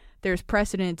said, there's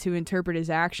precedent to interpret his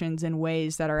actions in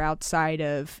ways that are outside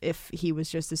of if he was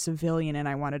just a civilian and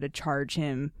I wanted to charge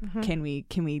him, can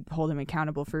we hold him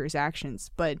accountable for his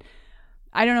actions? But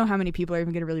I don't know how many people are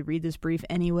even going to really read this brief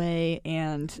anyway,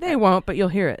 and they won't, but you'll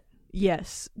hear it.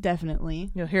 Yes,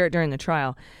 definitely. You'll hear it during the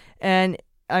trial. And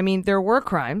I mean, there were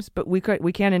crimes, but we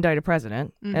can't indict a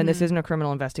president, and this isn't a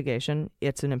criminal investigation.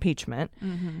 It's an impeachment.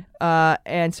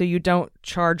 And so you don't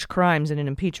charge crimes in an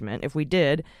impeachment. If we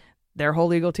did, their whole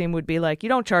legal team would be like, you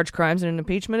don't charge crimes in an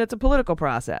impeachment. It's a political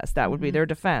process. That would be their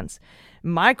defense.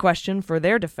 My question for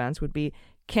their defense would be,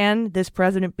 can this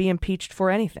president be impeached for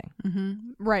anything?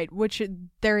 Right, which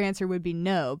their answer would be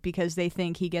no, because they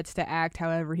think he gets to act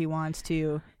however he wants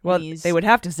to. Well, they would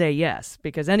have to say yes,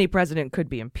 because any president could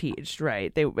be impeached,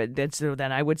 right? So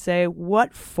then I would say,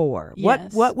 what for?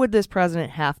 Yes. What would this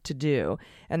president have to do?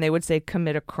 And they would say,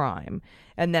 commit a crime.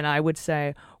 And then I would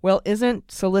say, well,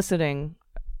 isn't soliciting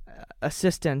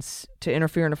assistance to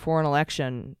interfere in a foreign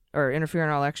election or interfere in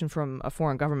an election from a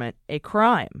foreign government a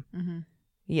crime?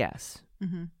 Yes.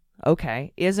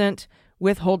 Okay. Isn't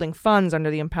withholding funds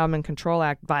under the Impoundment Control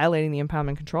Act violating the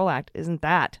Impoundment Control Act? Isn't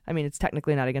that? I mean, it's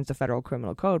technically not against the federal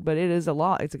criminal code, but it is a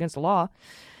law. It's against the law.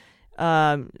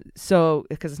 So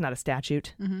because it's not a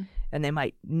statute, and they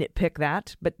might nitpick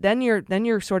that. But then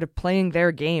you're sort of playing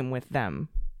their game with them,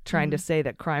 trying to say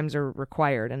that crimes are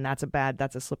required, and that's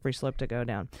a slippery slope to go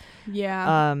down.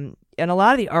 Yeah. And a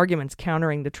lot of the arguments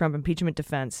countering the Trump impeachment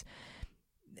defense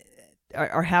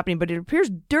are happening, but it appears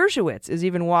Dershowitz is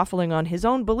even waffling on his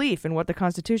own belief in what the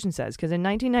Constitution says, because in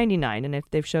 1999, and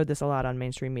they've showed this a lot on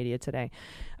mainstream media today,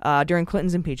 during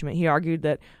Clinton's impeachment, he argued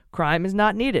that crime is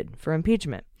not needed for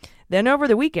impeachment. Then over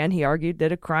the weekend, he argued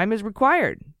that a crime is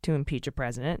required to impeach a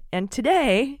president, and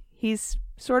today he's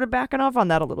sort of backing off on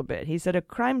that a little bit. He said a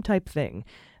crime type thing,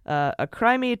 a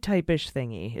crimey type-ish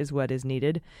thingy is what is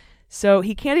needed. So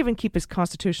he can't even keep his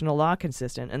constitutional law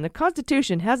consistent. And the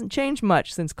Constitution hasn't changed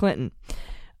much since Clinton.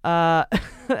 And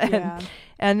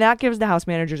that gives the House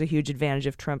managers a huge advantage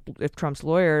if Trump's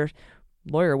lawyer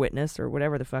witness, or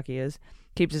whatever the fuck he is,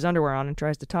 keeps his underwear on and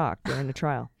tries to talk during the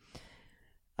trial.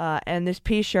 And this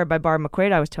piece shared by Barb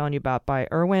McQuaid I was telling you about by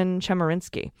Erwin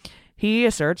Chemerinsky. He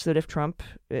asserts that if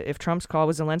Trump's call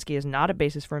with Zelensky is not a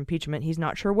basis for impeachment, he's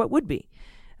not sure what would be.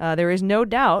 There is no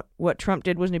doubt what Trump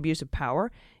did was an abuse of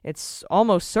power. It's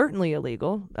almost certainly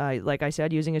illegal. Like I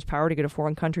said, using his power to get a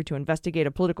foreign country to investigate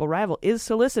a political rival is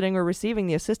soliciting or receiving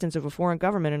the assistance of a foreign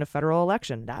government in a federal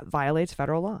election. That violates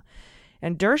federal law.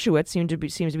 And Dershowitz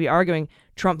seems to be arguing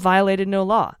Trump violated no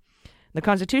law. The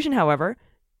Constitution, however,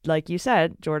 like you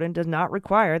said, Jordan, does not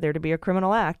require there to be a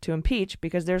criminal act to impeach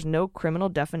because there's no criminal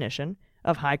definition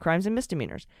of high crimes and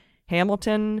misdemeanors.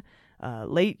 Hamilton,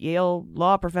 late Yale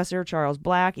law professor Charles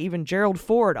Black, even Gerald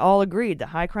Ford all agreed that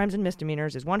high crimes and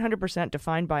misdemeanors is 100%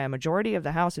 defined by a majority of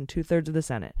the House and 2/3 of the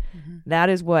Senate. That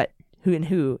is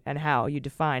who and how you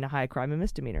define a high crime and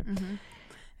misdemeanor.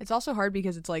 It's also hard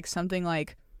because it's like something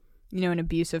like, an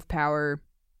abuse of power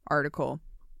article.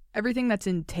 Everything that's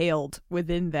entailed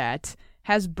within that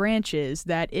has branches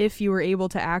that if you were able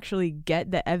to actually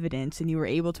get the evidence and you were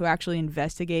able to actually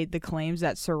investigate the claims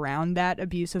that surround that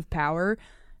abuse of power,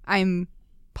 I'm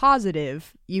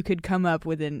positive you could come up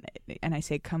with and I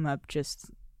say come up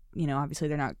just, obviously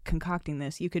they're not concocting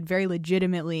this. You could very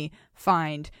legitimately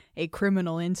find a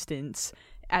criminal instance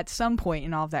at some point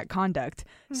in all of that conduct.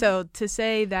 So to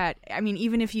say that,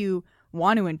 even if you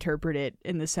want to interpret it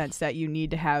in the sense that you need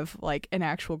to have like an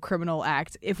actual criminal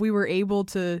act, if we were able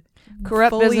to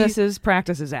Corrupt Businesses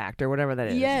Practices Act or whatever that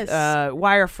is. Yes.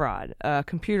 Wire fraud,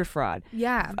 computer fraud.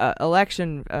 Yeah.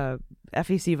 Election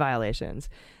FEC violations,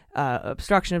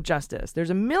 obstruction of justice. There's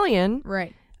a million.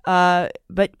 Right.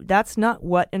 But that's not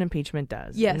what an impeachment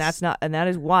does. Yes. And that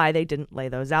is why they didn't lay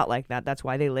those out like that. That's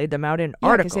why they laid them out in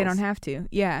articles. Because they don't have to.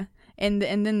 Yeah. And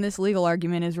then this legal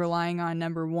argument is relying on,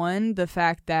 number one, the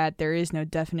fact that there is no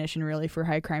definition really for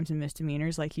high crimes and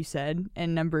misdemeanors, like you said.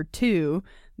 And number two,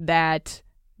 that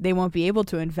they won't be able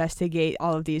to investigate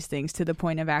all of these things to the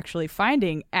point of actually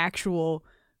finding actual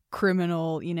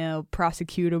criminal,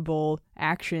 prosecutable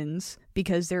actions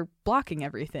because they're blocking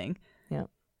everything. Yeah.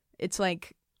 It's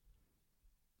like,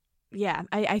 yeah,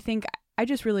 I think I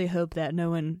just really hope that no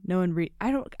one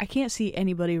I can't see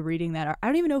anybody reading that. I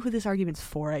don't even know who this argument's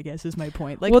for, I guess is my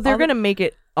point. Like, well, they're going to make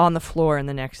it on the floor in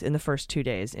the first 2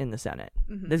 days in the Senate.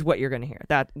 Mm-hmm. This is what you're going to hear.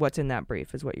 What's in that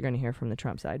brief is what you're going to hear from the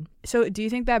Trump side. So do you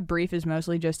think that brief is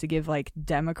mostly just to give like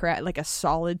a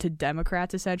solid to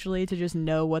Democrats essentially to just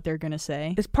know what they're going to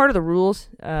say? It's part of the rules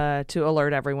to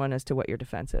alert everyone as to what your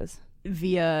defense is.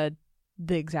 Via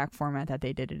the exact format that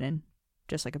they did it in.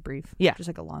 Just like a brief. Yeah. Just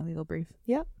like a long legal brief.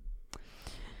 Yep.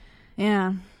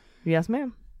 Yeah. Yes,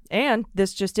 ma'am. And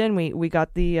this just in, we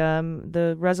got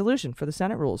the resolution for the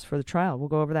Senate rules for the trial. We'll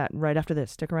go over that right after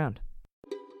this. Stick around.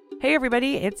 Hey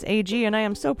everybody, it's AG, and I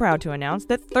am so proud to announce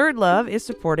that Third Love is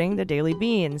supporting the Daily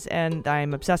Beans, and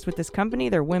I'm obsessed with this company.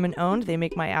 They're women-owned. They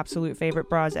make my absolute favorite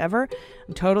bras ever.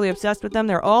 I'm totally obsessed with them.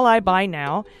 They're all I buy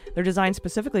now. They're designed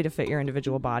specifically to fit your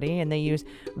individual body, and they use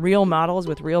real models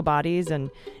with real bodies and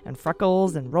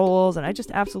freckles and rolls, and I just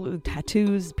absolutely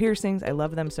tattoos, piercings. I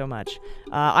love them so much.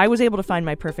 I was able to find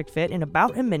my perfect fit in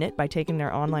about a minute by taking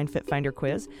their online Fit Finder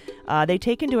quiz. They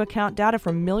take into account data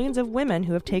from millions of women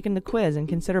who have taken the quiz and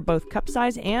consider both cup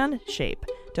size and shape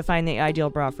to find the ideal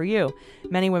bra for you.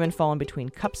 Many women fall in between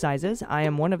cup sizes. I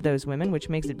am one of those women, which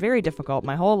makes it very difficult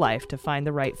my whole life to find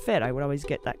the right fit. I would always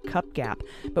get that cup gap.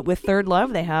 But with Third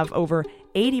Love, they have over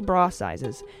 80 bra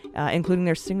sizes, including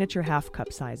their signature half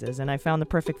cup sizes. And I found the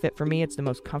perfect fit for me. It's the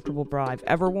most comfortable bra I've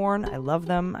ever worn. I love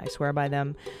them. I swear by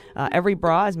them. Every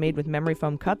bra is made with memory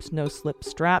foam cups, no slip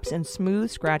straps, and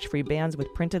smooth, scratch-free bands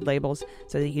with printed labels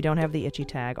so that you don't have the itchy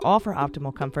tag, all for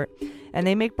optimal comfort. And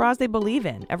they make bras they believe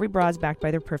in. Every bra is backed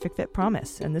by their perfect fit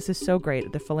promise. And this is so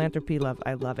great. The philanthropy love,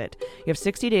 I love it. You have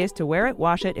 60 days to wear it,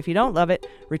 wash it. If you don't love it,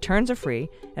 returns are free.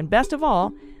 And best of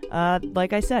all,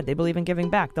 like I said, they believe in giving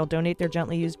back. They'll donate their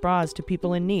gently used bras to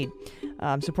people in need,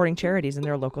 supporting charities in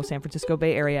their local San Francisco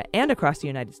Bay Area and across the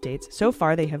United States. So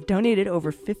far, they have donated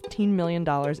over $15 million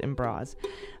in bras.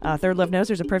 Third Love knows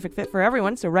there's a perfect fit for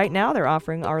everyone, so right now they're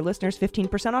offering our listeners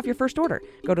 15% off your first order.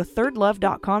 Go to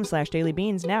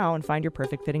thirdlove.com/dailybeans now and find your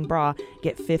perfect fitting bra.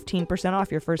 Get 15%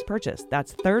 off your first purchase.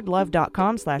 That's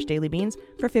thirdlove.com/dailybeans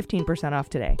for 15% off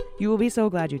today. You will be so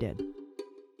glad you did.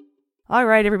 All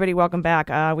right, everybody, welcome back.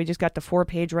 We just got the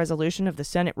 4-page resolution of the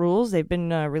Senate rules. They've been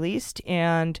released,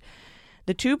 and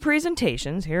the 2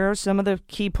 presentations, here are some of the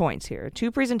key points here.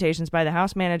 2 presentations by the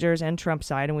House managers and Trump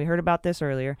side, and we heard about this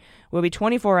earlier, will be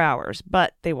 24 hours,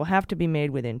 but they will have to be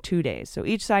made within 2 days. So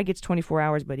each side gets 24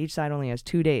 hours, but each side only has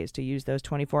 2 days to use those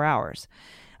 24 hours.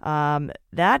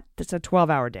 That's a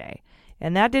 12-hour day.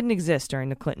 And that didn't exist during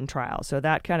the Clinton trial, so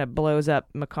that kind of blows up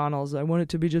McConnell's, I want it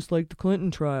to be just like the Clinton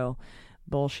trial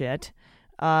bullshit.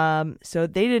 So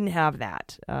they didn't have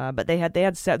that, but they had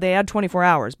 24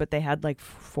 hours, but they had like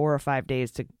 4 or 5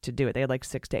 days to do it. They had like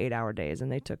 6 to 8 hour days,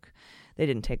 and they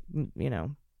didn't take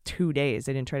 2 days.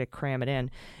 They didn't try to cram it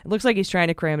in. It looks like he's trying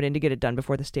to cram it in to get it done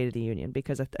before the State of the Union,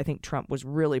 because I think Trump was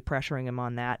really pressuring him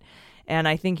on that, and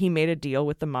I think he made a deal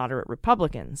with the moderate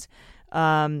Republicans,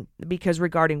 because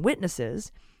regarding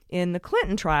witnesses. In the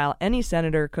Clinton trial, any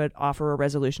senator could offer a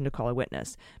resolution to call a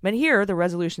witness. But here, the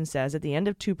resolution says at the end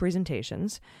of 2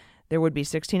 presentations, there would be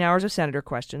 16 hours of senator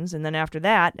questions, and then after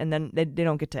that, and then they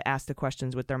don't get to ask the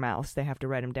questions with their mouths. They have to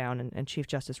write them down, and Chief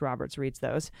Justice Roberts reads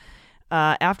those.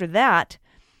 After that,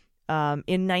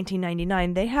 in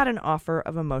 1999, they had an offer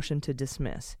of a motion to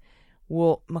dismiss.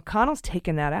 Well, McConnell's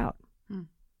taken that out.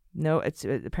 No,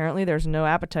 apparently there's no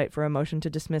appetite for a motion to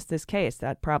dismiss this case.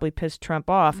 That probably pissed Trump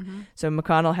off. Mm-hmm. So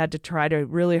McConnell had to try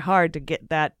really hard to get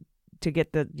the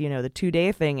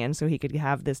 2-day thing in so he could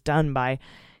have this done by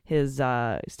his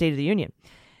State of the Union.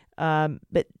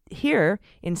 But here,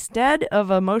 instead of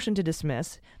a motion to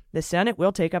dismiss, the Senate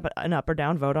will take up an up or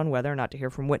down vote on whether or not to hear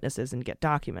from witnesses and get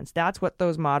documents. That's what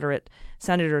those moderate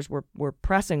senators were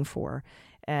pressing for.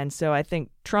 And so I think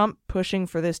Trump pushing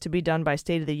for this to be done by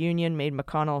State of the Union made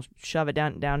McConnell shove it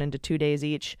down into 2 days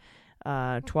each,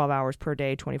 12 hours per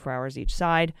day, 24 hours each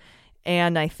side.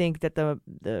 And I think that the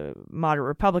moderate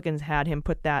Republicans had him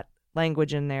put that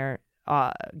language in there,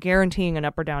 guaranteeing an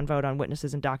up or down vote on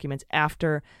witnesses and documents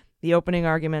after the opening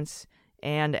arguments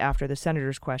and after the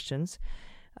senators' questions.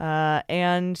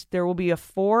 And there will be a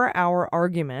 4-hour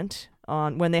argument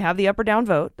on when they have the up or down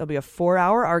vote. There'll be a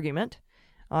 4-hour argument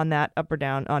on that up or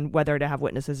down on whether to have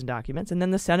witnesses and documents, and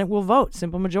then the Senate will vote.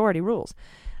 Simple majority rules.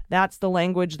 That's the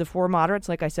language the four moderates,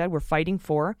 like I said, were fighting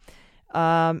for.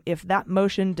 If that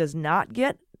motion does not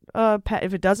get,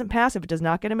 if it doesn't pass, if it does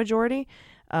not get a majority,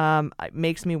 it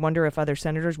makes me wonder if other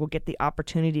senators will get the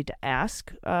opportunity to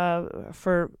ask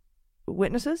for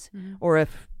witnesses, or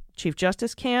if Chief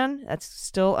Justice can. That's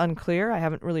still unclear. I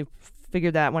haven't really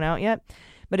figured that one out yet.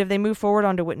 But if they move forward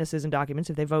onto witnesses and documents,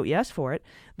 if they vote yes for it,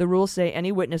 the rules say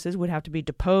any witnesses would have to be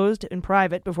deposed in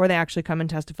private before they actually come and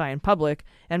testify in public,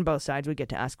 and both sides would get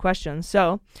to ask questions.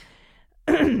 So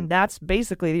that's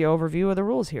basically the overview of the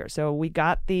rules here. So we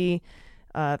got the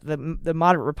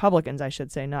moderate Republicans, I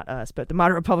should say, not us, but the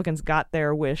moderate Republicans got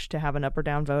their wish to have an up or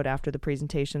down vote after the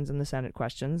presentations and the Senate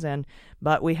questions.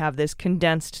 But we have this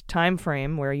condensed time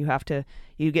frame where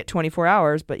you get 24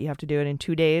 hours, but you have to do it in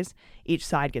 2 days. Each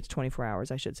side gets 24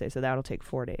 hours, I should say. So that'll take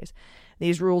 4 days.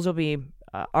 These rules will be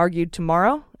argued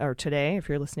tomorrow or today, if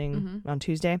you're listening on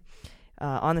Tuesday,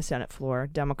 on the Senate floor.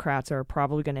 Democrats are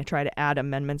probably going to try to add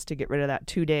amendments to get rid of that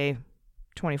 2-day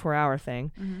 24-hour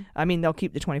thing. I mean, they'll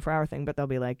keep the 24-hour thing, but they'll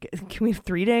be like, can we have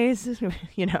 3 days?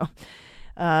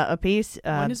 A piece.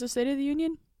 When is the State of the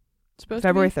Union supposed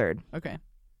February to be? 3rd. Okay.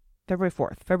 February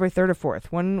 4th. February 3rd or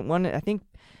 4th. One, I think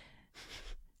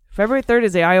February 3rd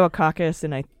is the Iowa caucus,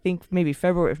 and I think maybe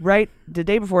February, right? The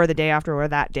day before, the day after, or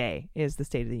that day is the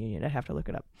State of the Union. I'd have to look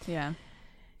it up. Yeah.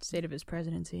 State of his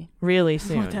presidency. Really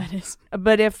soon. What that is.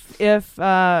 But if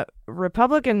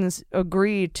Republicans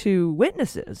agree to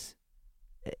witnesses,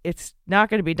 it's not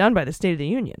going to be done by the State of the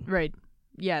Union. Right.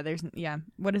 Yeah,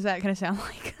 What is that going to sound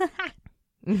like?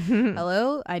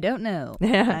 Hello? I don't know.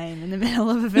 Yeah. I'm in the middle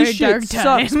of a very dark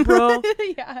time. Sucks, bro.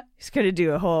 Yeah. He's going to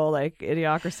do a whole,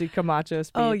 idiocracy Camacho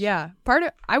speech. Oh, yeah.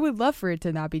 I would love for it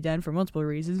to not be done for multiple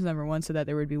reasons. Number one, so that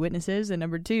there would be witnesses. And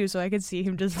number two, so I could see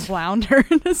him just flounder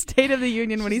in the State of the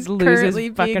Union when he's currently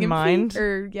being fucking mind.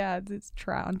 It's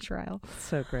on trial.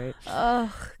 So great.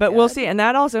 But we'll see. And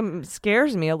that also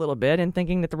scares me a little bit in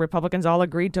thinking that the Republicans all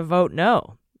agreed to vote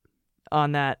no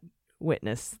on that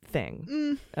witness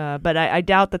thing. But I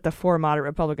doubt that the four moderate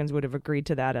Republicans would have agreed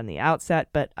to that on the outset.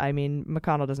 But I mean,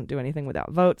 McConnell doesn't do anything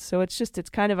without votes. So it's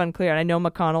kind of unclear. And I know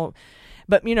McConnell,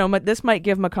 but this might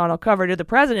give McConnell cover to the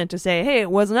president to say, hey, it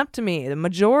wasn't up to me. The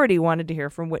majority wanted to hear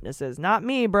from witnesses, not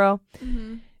me, bro.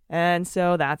 And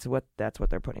so that's what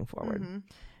they're putting forward.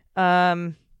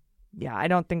 I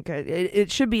don't think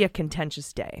it should be a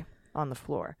contentious day on the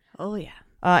floor. Oh, yeah.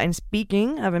 And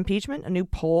speaking of impeachment, a new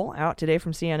poll out today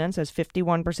from CNN says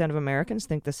 51% of Americans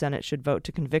think the Senate should vote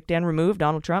to convict and remove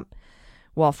Donald Trump,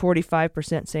 while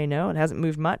 45% say no. It hasn't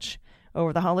moved much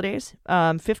over the holidays.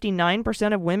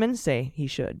 59% of women say he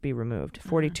should be removed.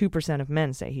 42% of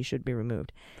men say he should be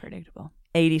removed. Predictable.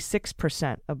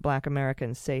 86% of Black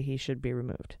Americans say he should be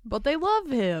removed. But they love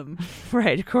him.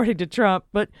 Right, according to Trump.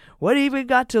 But what have we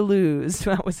got to lose?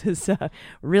 That was his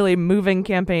really moving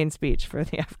campaign speech for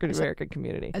the African American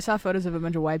community. I saw photos of a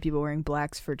bunch of white people wearing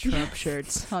blacks for Trump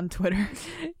shirts on Twitter.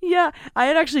 Yeah, I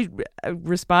had actually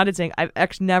responded saying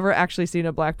I've never actually seen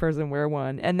a black person wear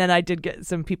one. And then I did get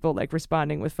some people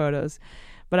responding with photos.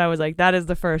 But I was like, that is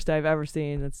the first I've ever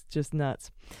seen. It's just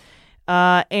nuts.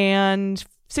 And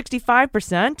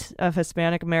 65% of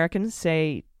Hispanic Americans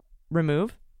say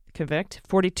remove, convict.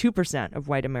 42% of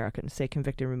white Americans say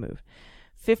convict and remove.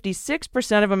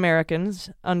 56% of Americans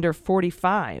under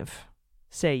 45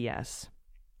 say yes.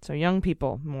 So young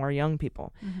people, more young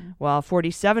people. While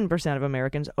 47% of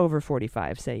Americans over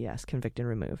 45 say yes, convict and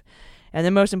remove. And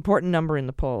the most important number in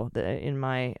the poll, in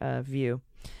my view,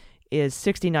 is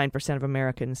 69% of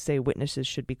Americans say witnesses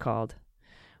should be called,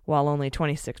 while only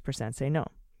 26% say no.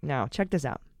 Now, check this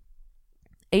out.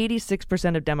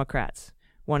 86% of Democrats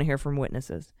want to hear from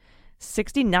witnesses.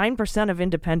 69% of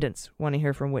independents want to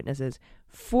hear from witnesses.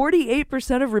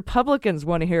 48% of Republicans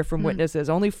want to hear from witnesses.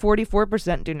 Only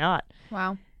 44% do not.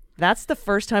 Wow. That's the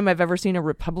first time I've ever seen a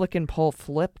Republican poll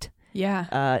flipped.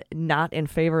 Yeah. Not in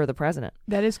favor of the president.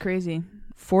 That is crazy.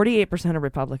 48% of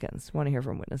Republicans want to hear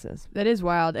from witnesses. That is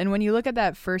wild. And when you look at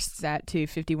that first stat too,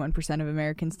 51% of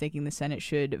Americans thinking the Senate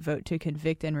should vote to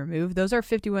convict and remove, those are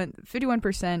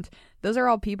 51%. Those are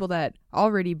all people that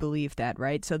already believe that,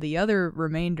 right? So the other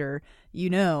remainder,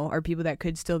 are people that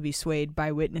could still be swayed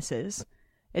by witnesses.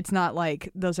 It's not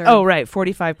like those are... Oh, right.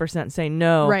 45% say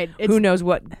no. Right. Who knows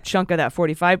what chunk of that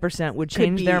 45% would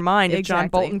change their mind if John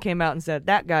Exactly. Bolton came out and said,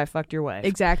 that guy fucked your wife.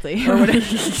 Exactly. Or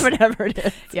whatever it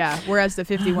is. Yeah. Whereas the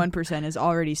 51% is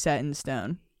already set in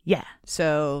stone. Yeah.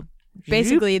 So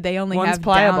basically they only One's have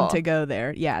pliable. down to go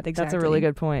there. Yeah, exactly. That's a really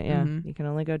good point. Yeah. You can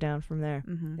only go down from there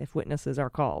if witnesses are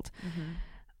called.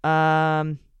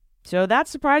 So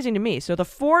that's surprising to me. So the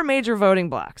four major voting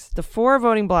blocks,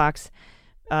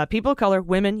 People of color,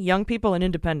 women, young people, and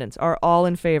independents are all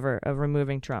in favor of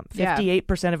removing Trump. Yeah.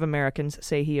 58% of Americans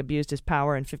say he abused his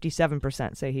power, and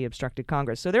 57% say he obstructed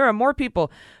Congress. So there are more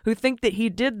people who think that he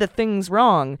did the things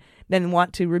wrong than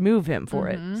want to remove him for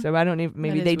it. So I don't even,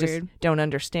 maybe That they is just weird. don't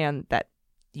understand that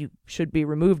you should be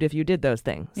removed if you did those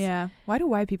things. Yeah. Why do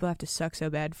white people have to suck so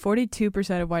bad?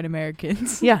 42% of white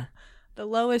Americans. Yeah. The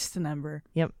lowest number.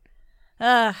 Yep.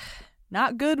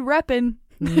 Not good repping.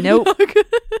 Nope.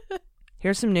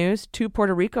 Here's some news. 2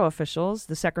 Puerto Rico officials,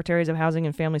 the Secretaries of Housing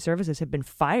and Family Services, have been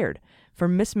fired for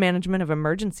mismanagement of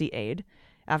emergency aid.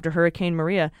 After Hurricane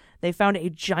Maria, they found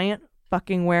a giant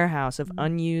fucking warehouse of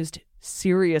unused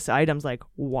serious items like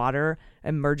water,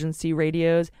 emergency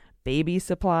radios, baby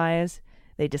supplies.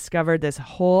 They discovered this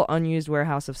whole unused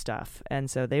warehouse of stuff, and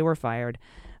so they were fired.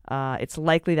 It's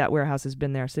likely that warehouse has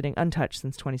been there sitting untouched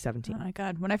since 2017. Oh my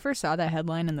God. When I first saw that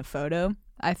headline in the photo,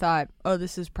 I thought, oh,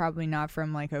 this is probably not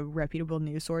from like a reputable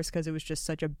news source because it was just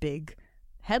such a big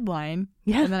headline.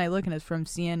 Yeah. And then I look and it's from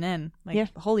CNN. Like, Yeah.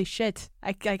 holy shit.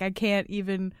 I can't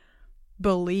even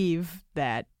believe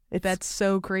that. That's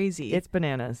so crazy. It's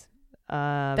bananas.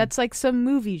 That's like some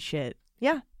movie shit.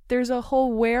 Yeah. There's a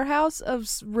whole warehouse of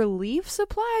relief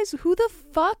supplies? Who the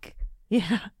fuck?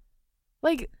 Yeah.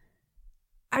 Like,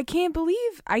 I can't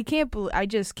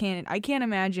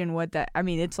imagine what that, I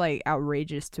mean, it's like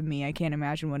outrageous to me. I can't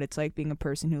imagine what it's like being a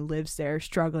person who lives there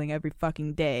struggling every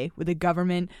fucking day with a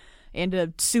government and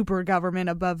a super government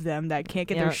above them that can't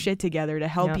get their shit together to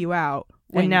help you out.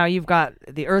 And now you've got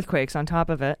the earthquakes on top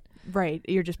of it. Right.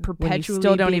 You're just When perpetually you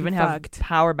still don't being even fucked. have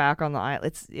power back on the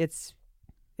island.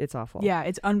 It's awful. Yeah,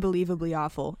 it's unbelievably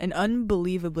awful and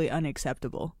unbelievably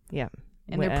unacceptable. Yeah.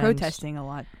 And they're protesting a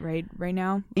lot right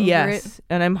now over Yes, it.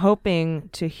 and I'm hoping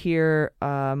to hear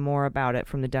more about it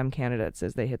from the Dem candidates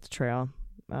as they hit the trail,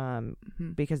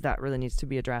 because that really needs to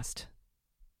be addressed.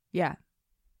 Yeah.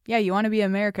 Yeah, you want to be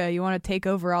America. You want to take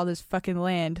over all this fucking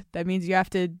land. That means you have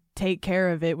to take care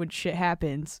of it when shit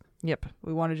happens. Yep.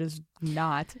 We want to just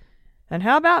not. And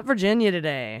how about Virginia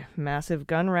today? Massive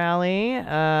gun rally,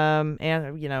 and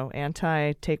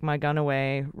anti take my gun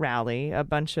away rally. A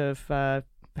bunch of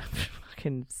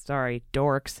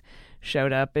dorks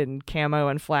showed up in camo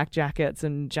and flak jackets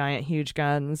and giant huge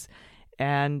guns,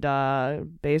 and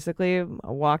basically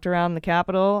walked around the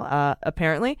Capitol.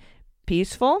 Apparently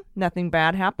peaceful, nothing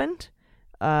bad happened.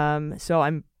 So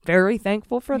I'm very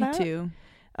thankful for that. Me too.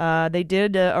 They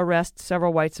did arrest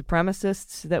several white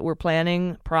supremacists that were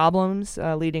planning problems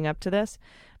leading up to this,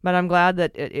 but I'm glad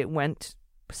that it went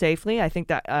safely. I think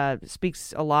that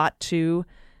speaks a lot to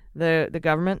the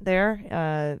government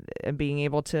there, being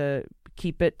able to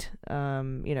keep it.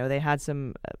 They had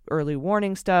some early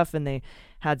warning stuff, and they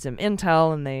had some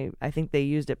intel, and I think they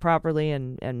used it properly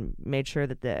and made sure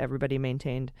that everybody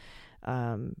maintained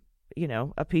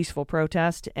a peaceful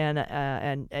protest, and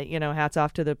hats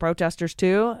off to the protesters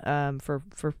too,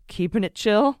 for keeping it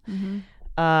chill. Mm-hmm.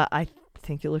 I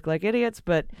think you look like idiots,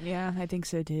 but yeah, I think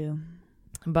so too.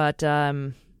 But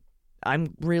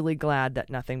I'm really glad that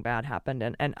nothing bad happened,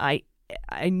 and I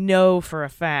know for a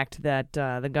fact that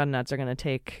the gun nuts are going to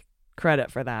take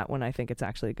credit for that when I think it's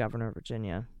actually Governor of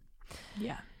Virginia.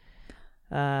 Yeah.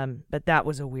 But that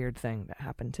was a weird thing that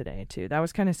happened today too. That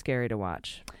was kind of scary to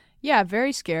watch. Yeah,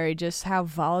 very scary, just how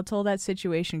volatile that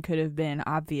situation could have been,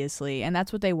 obviously. And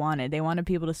that's what they wanted. They wanted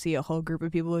people to see a whole group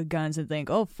of people with guns and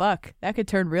think, oh, fuck, that could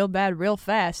turn real bad real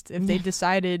fast if they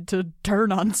decided to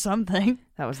turn on something.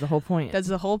 That was the whole point. That's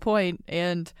the whole point.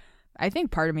 And I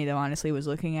think part of me, though, honestly, was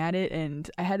looking at it, and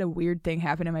I had a weird thing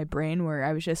happen in my brain where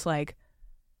I was just like,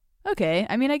 okay,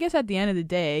 I mean, I guess at the end of the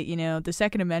day, the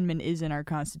Second Amendment is in our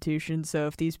Constitution, so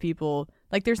if these people,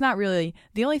 like, there's not really,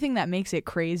 the only thing that makes it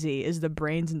crazy is the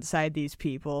brains inside these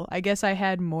people. I guess I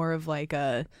had more of like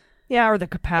a... Yeah, or the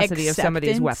capacity of some of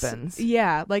these acceptance. weapons.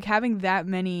 Yeah, like having that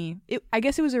many, I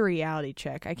guess it was a reality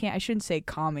check. I shouldn't say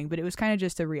calming, but it was kind of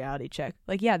just a reality check.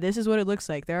 Like, yeah, this is what it looks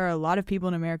like. There are a lot of people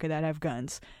in America that have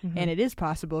guns, and it is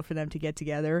possible for them to get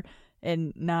together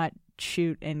and not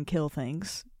shoot and kill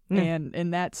things. And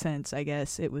in that sense, I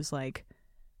guess it was like,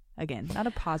 again, not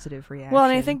a positive reaction. Well,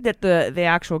 and I think that the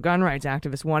actual gun rights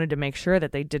activists wanted to make sure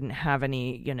that they didn't have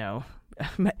any,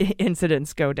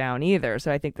 incidents go down either.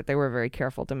 So I think that they were very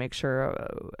careful to make sure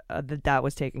that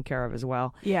was taken care of as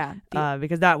well. Yeah.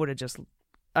 Because that would have just,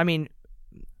 I mean,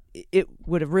 it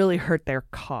would have really hurt their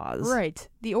cause. Right.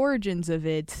 The origins of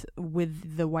it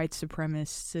with the white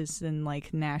supremacists and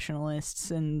like nationalists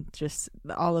and just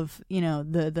all of,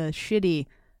 the shitty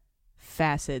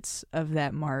facets of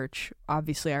that march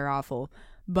obviously are awful.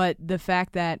 But the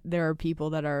fact that there are people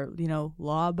that are,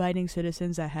 law-abiding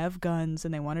citizens that have guns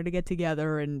and they wanted to get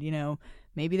together and,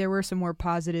 maybe there were some more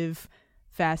positive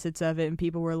facets of it and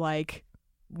people were like,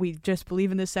 we just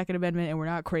believe in the Second Amendment and we're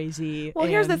not crazy. Well,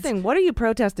 here's the thing. What are you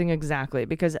protesting exactly?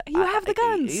 Because you have the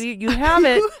guns. You have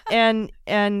it,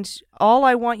 and all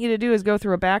I want you to do is go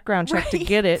through a background check to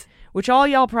get it, which all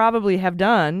y'all probably have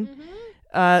done.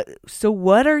 So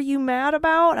what are you mad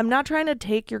about? I'm not trying to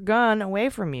take your gun away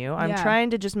from you. I'm trying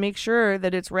to just make sure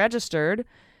that it's registered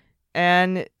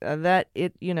and that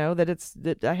it,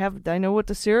 I know what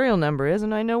the serial number is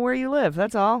and I know where you live.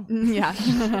 That's all. Yeah.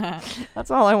 That's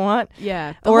all I want.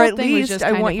 Yeah. Or at least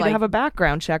I want you to have a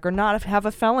background check or not have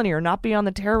a felony or not be on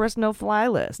the terrorist no-fly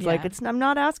list. Yeah. Like I'm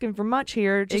not asking for much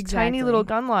here. Just tiny little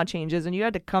gun law changes and you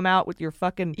had to come out with your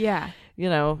fucking,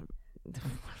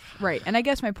 Right. And I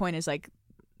guess my point is like,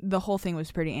 the whole thing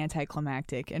was pretty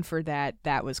anticlimactic, and for that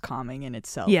was calming in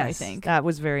itself, yes, I think. That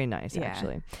was very nice,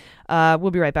 actually.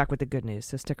 We'll be right back with the good news,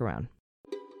 so stick around.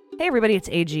 Hey everybody, it's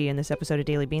AG, and this episode of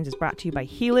Daily Beans is brought to you by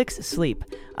Helix Sleep.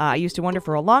 I used to wonder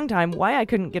for a long time why I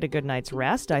couldn't get a good night's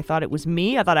rest. I thought it was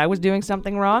me. I thought I was doing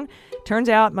something wrong. Turns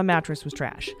out my mattress was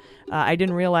trash. I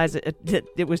didn't realize it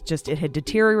had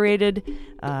deteriorated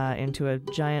into a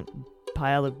giant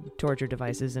pile of torture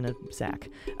devices in a sack.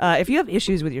 If you have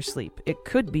issues with your sleep, it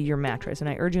could be your mattress, and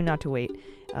I urge you not to wait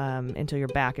until your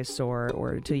back is sore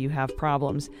or until you have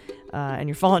problems and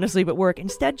you're falling asleep at work.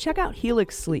 Instead, check out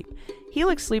Helix Sleep.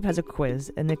 Helix Sleep has a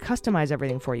quiz, and they customize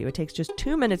everything for you. It takes just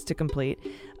 2 minutes to complete,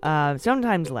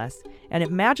 sometimes less, and it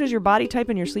matches your body type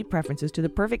and your sleep preferences to the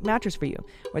perfect mattress for you.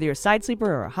 Whether you're a side sleeper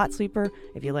or a hot sleeper,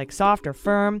 if you like soft or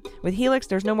firm, with Helix,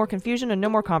 there's no more confusion and no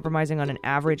more compromising on an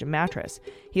average mattress.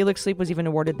 Helix Sleep was even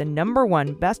awarded the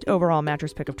 #1 best overall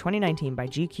mattress pick of 2019 by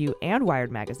GQ and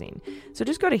Wired magazine. So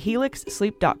just go to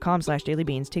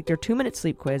helixsleep.com/dailybeans, take their 2-minute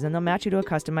sleep quiz, and they'll match you to a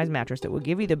customized mattress that will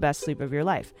give you the best sleep of your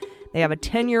life. They have a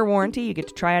 10-year warranty. You get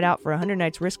to try it out for 100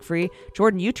 nights risk-free.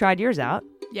 Jordan, you tried yours out.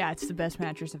 Yeah, it's the best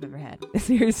mattress I've ever had.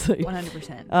 Seriously.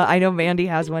 100%. I know Mandy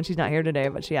has one. She's not here today,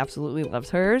 but she absolutely loves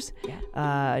hers. Yeah.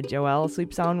 Joelle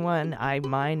sleeps on one.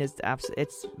 Mine is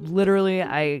it's literally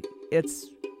it's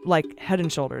like head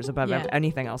and shoulders above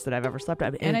anything else that I've ever slept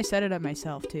on. And I set it up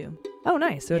myself too. Oh,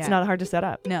 nice. So it's not hard to set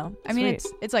up. No. I mean,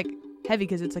 it's like heavy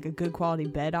because it's like a good quality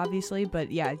bed, obviously,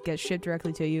 but yeah, it gets shipped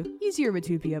directly to you. Easier with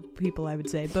 2 people, I would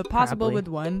say, but possible Probably. with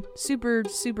one. Super,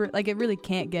 like it really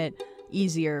can't get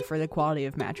easier for the quality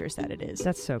of mattress that it is.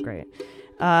 That's so great.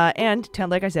 And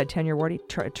like I said, 10-year warranty.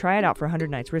 Try it out for 100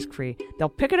 nights risk-free. They'll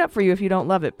pick it up for you if you don't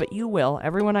love it, but you will.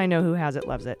 Everyone I know who has it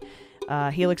loves it.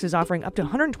 Helix is offering up to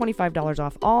 $125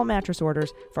 off all mattress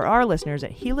orders for our listeners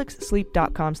at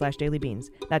helixsleep.com/dailybeans.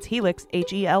 That's Helix,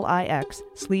 HELIX,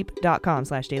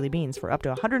 sleep.com/dailybeans for up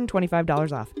to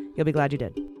 $125 off. You'll be glad you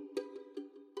did.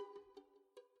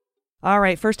 All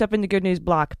right, first up in the good news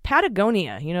block,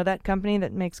 Patagonia. You know that company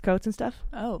that makes coats and stuff?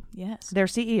 Oh, yes. Their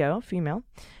CEO, female,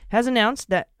 has announced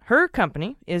that her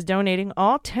company is donating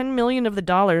all $10 million of the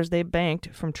dollars they banked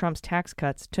from Trump's tax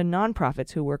cuts to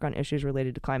nonprofits who work on issues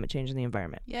related to climate change and the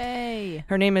environment. Yay.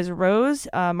 Her name is Rose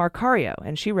Marcario,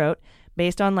 and she wrote,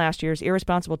 based on last year's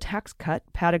irresponsible tax cut,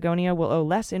 Patagonia will owe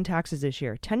less in taxes this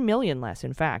year, $10 million less,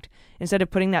 in fact. Instead of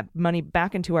putting that money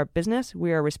back into our business,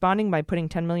 we are responding by putting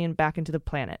 $10 million back into the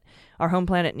planet. Our home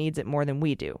planet needs it more than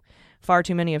we do. Far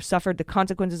too many have suffered the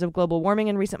consequences of global warming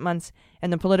in recent months,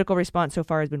 and the political response so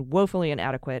far has been woefully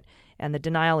inadequate, and the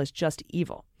denial is just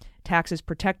evil. Taxes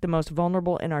protect the most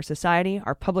vulnerable in our society,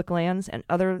 our public lands, and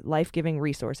other life-giving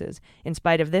resources. In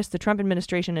spite of this, the Trump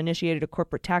administration initiated a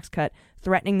corporate tax cut,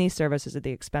 threatening these services at the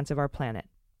expense of our planet.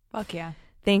 Fuck yeah.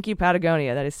 Thank you,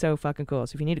 Patagonia. That is so fucking cool.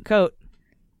 So if you need a coat,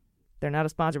 they're not a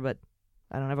sponsor, but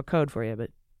I don't have a code for you, but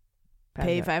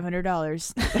pay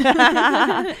 $500.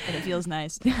 And it feels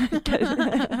nice.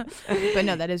 But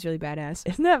no, that is really badass.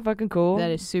 Isn't that fucking cool?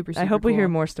 That is super, super I hope cool. we hear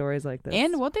more stories like this.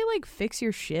 And won't they like fix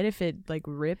your shit if it like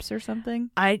rips or something?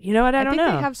 You know what? I don't know. I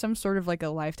think they have some sort of like a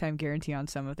lifetime guarantee on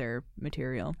some of their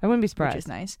material. I wouldn't be surprised. Which is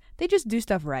nice. They just do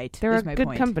stuff right. They're is a my good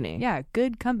point. company. Yeah,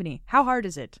 good company. How hard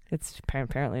is it? It's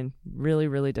apparently really,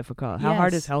 really difficult. How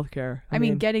hard is healthcare? I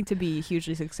mean, getting to be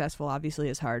hugely successful obviously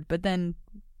is hard, but then,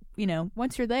 you know,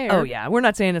 once you're there. Oh, yeah. We're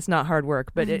not saying it's not hard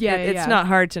work, but it's not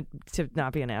hard to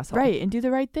not be an asshole. Right, and do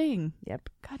the right thing. Yep.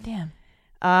 God damn.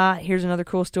 Here's another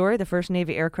cool story. The first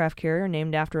Navy aircraft carrier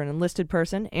named after an enlisted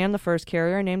person and the first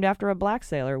carrier named after a black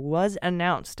sailor was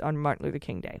announced on Martin Luther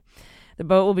King Day. The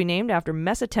boat will be named after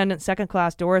Mess Attendant Second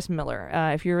Class Doris Miller.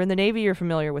 If you're in the Navy, you're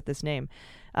familiar with this name.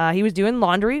 He was doing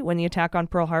laundry when the attack on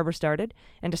Pearl Harbor started,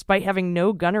 and despite having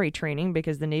no gunnery training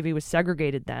because the Navy was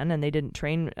segregated then and they didn't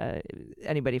train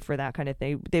anybody for that kind of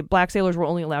thing, black sailors were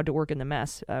only allowed to work in the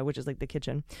mess, which is like the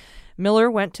kitchen.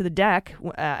 Miller went to the deck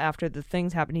after the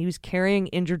things happened. He was carrying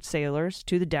injured sailors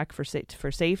to the deck for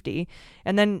safety,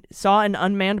 and then saw an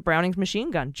unmanned Browning's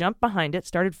machine gun, jumped behind it,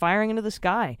 started firing into the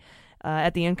sky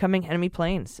at the incoming enemy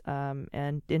planes,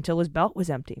 and until his belt was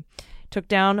empty. Took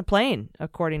down a plane,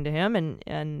 according to him,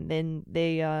 and then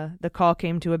the call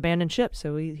came to abandon ship,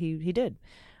 so he did.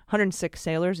 106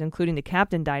 sailors, including the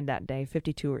captain, died that day.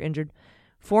 52 were injured.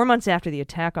 4 months after the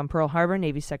attack on Pearl Harbor,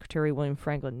 Navy Secretary William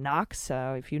Franklin Knox,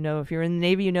 if you're in the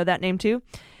Navy, you know that name too.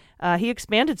 He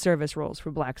expanded service roles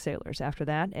for black sailors after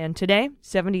that, and today,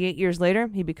 78 years later,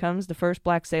 he becomes the first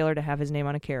black sailor to have his name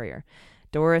on a carrier.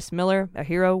 Doris Miller, a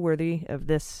hero worthy of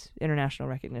this international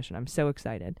recognition. I'm so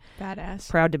excited. Badass.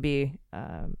 Proud to be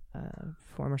a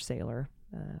former sailor.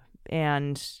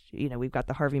 And, we've got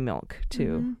the Harvey Milk,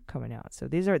 too, coming out. So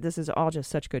this is all just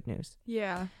such good news.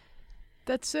 Yeah.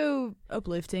 That's so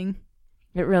uplifting.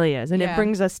 It really is. And it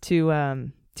brings us to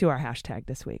our hashtag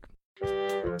this week.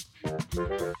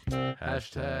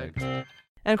 Hashtag.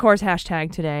 And, of course,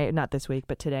 hashtag today, not this week,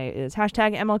 but today is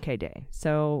hashtag MLK Day.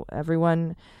 So,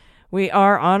 everyone... We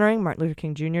are honoring Martin Luther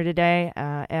King Jr. today,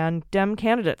 and Dem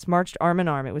candidates marched arm in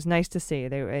arm. It was nice to see.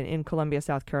 They were in Columbia,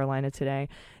 South Carolina today.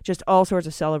 Just all sorts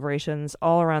of celebrations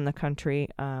all around the country.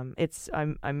 I'm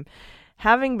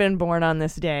having been born on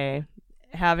this day,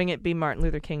 having it be Martin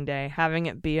Luther King Day, having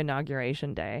it be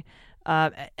Inauguration Day,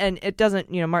 and it doesn't.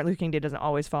 Martin Luther King Day doesn't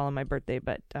always fall on my birthday,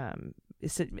 but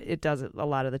it does a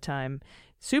lot of the time.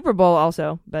 Super Bowl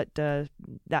also, but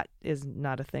that is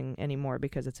not a thing anymore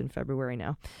because it's in February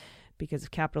now. Because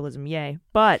of capitalism, yay!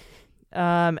 But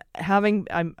I'm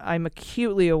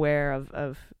acutely aware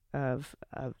of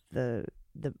the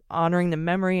honoring the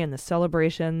memory and the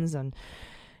celebrations, and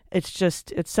it's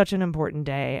such an important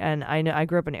day. And I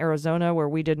grew up in Arizona where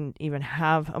we didn't even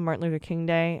have a Martin Luther King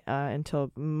Day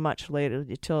until much later,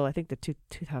 until I think the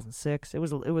 2006. It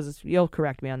was. You'll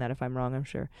correct me on that if I'm wrong. I'm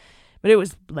sure, but it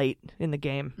was late in the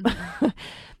game,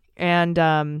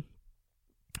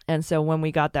 And so when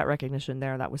we got that recognition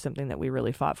there, that was something that we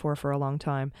really fought for a long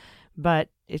time. But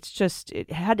it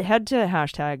had to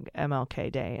hashtag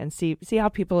MLK Day and see how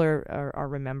people are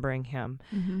remembering him.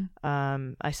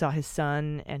 Mm-hmm. I saw his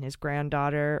son and his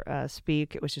granddaughter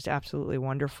speak. It was just absolutely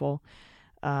wonderful.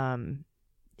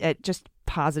 Just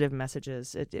positive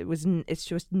messages. It's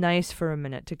just nice for a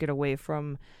minute to get away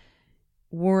from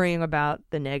worrying about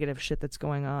the negative shit that's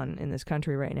going on in this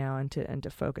country right now, and to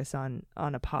focus on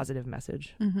a positive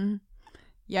message. Mm-hmm.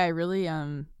 Yeah,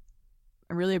 I'm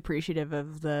really appreciative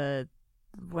of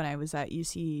when I was at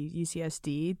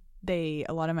UCSD, a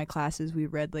lot of my classes, we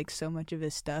read like so much of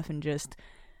his stuff, and just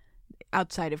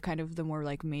outside of kind of the more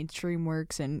like mainstream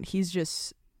works, and he's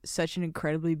just such an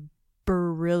incredibly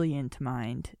brilliant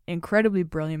mind in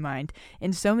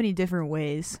so many different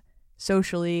ways,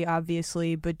 socially,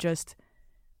 obviously, but just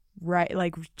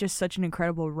just such an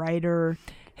incredible writer.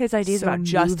 His ideas about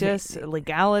justice,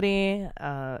 legality,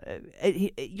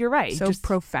 you're right. So just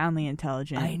profoundly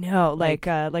intelligent. I know,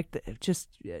 just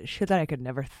shit that I could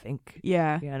never think.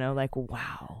 Yeah.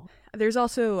 Wow. There's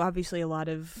also obviously a lot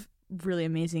of really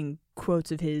amazing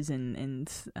quotes of his and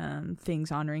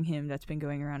things honoring him that's been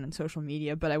going around on social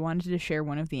media, but I wanted to share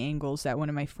one of the angles that one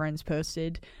of my friends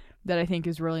posted that I think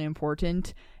is really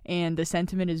important. And the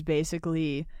sentiment is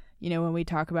basically, when we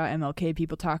talk about MLK,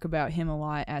 people talk about him a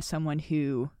lot as someone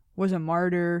who was a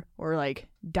martyr or like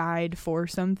died for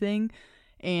something.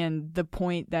 And the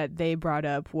point that they brought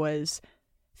up was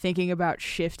thinking about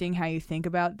shifting how you think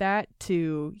about that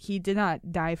to, he did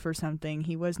not die for something.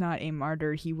 He was not a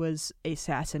martyr. He was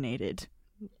assassinated.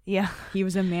 Yeah. He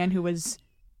was a man who was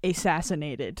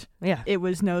assassinated. Yeah. It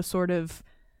was no sort of,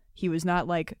 he was not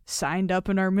like signed up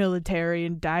in our military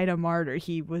and died a martyr.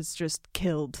 He was just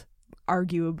killed.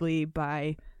 Arguably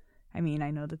by, I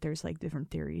know that there's like different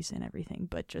theories and everything,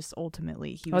 but just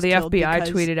ultimately he was killed. The FBI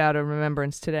tweeted out a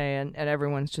remembrance today, and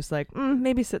everyone's just like,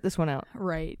 maybe sit this one out.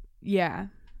 Right. Yeah.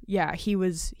 He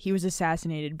was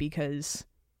assassinated because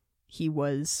he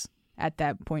was at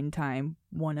that point in time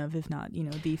one of, if not,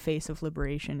 the face of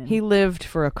liberation. And he lived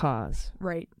for a cause.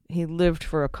 Right. He lived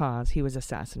for a cause. He was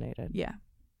assassinated. Yeah.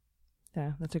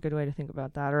 Yeah, that's a good way to think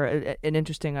about that, or an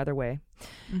interesting other way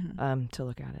to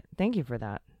look at it. Thank you for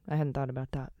that. I hadn't thought about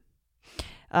that.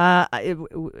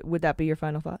 Would that be your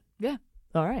final thought? Yeah.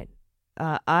 All right.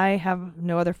 I have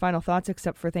no other final thoughts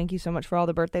except for thank you so much for all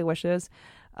the birthday wishes.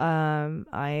 I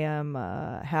am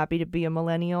happy to be a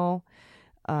millennial.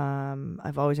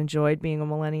 I've always enjoyed being a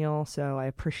millennial, so I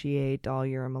appreciate all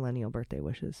your millennial birthday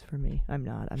wishes for me. I'm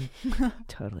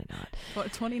totally not.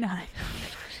 What, 29?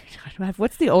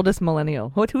 What's the oldest millennial?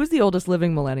 Who's the oldest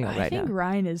living millennial right now? I think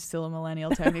Ryan is still a millennial,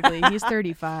 technically. He's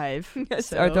 35.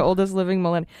 Yes, are the oldest living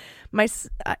millennial.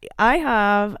 I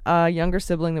have a younger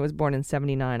sibling that was born in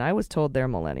 1979. I was told they're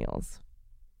millennials.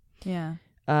 Yeah.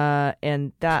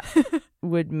 And that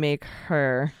would make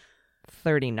her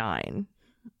 39.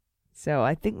 So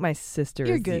I think my sister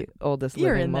is the oldest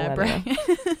living millennial. You're in that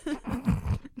bracket.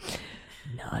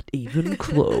 Not even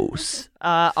close.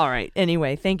 All right.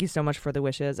 Anyway, thank you so much for the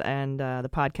wishes. And the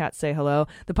podcasts say hello.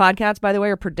 The podcasts, by the way,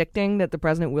 are predicting that the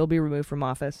president will be removed from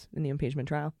office in the impeachment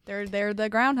trial. They're the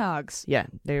groundhogs. Yeah,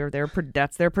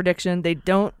 that's their prediction.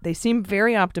 They seem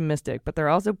very optimistic, but they're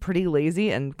also pretty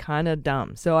lazy and kind of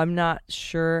dumb. So I'm not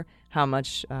sure how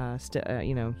much sauce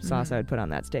I would put on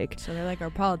that steak. So they're like our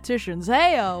politicians.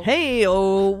 Hey-o.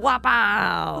 Hey-o,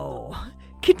 wapow.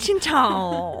 Kitchen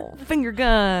towel, finger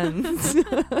guns.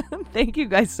 Thank you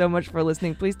guys so much for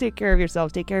listening. Please take care of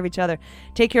yourselves, take care of each other,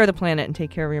 take care of the planet, and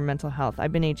take care of your mental health.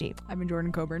 I've been AG. I've been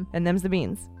Jordan Coburn. And them's the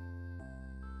beans.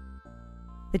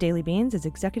 The Daily Beans is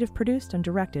executive produced and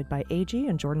directed by AG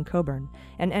and Jordan Coburn,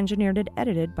 and engineered and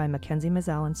edited by Mackenzie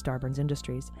Mazzell and Starburns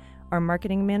Industries. Our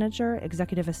marketing manager,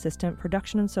 executive assistant,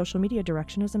 production and social media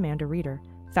direction is Amanda Reeder.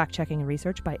 Fact-checking and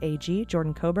research by AG,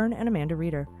 Jordan Coburn, and Amanda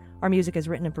Reeder. Our music is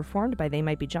written and performed by They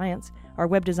Might Be Giants. Our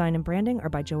web design and branding are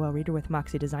by Joelle Reeder with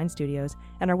Moxie Design Studios,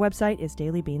 and our website is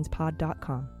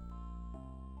dailybeanspod.com.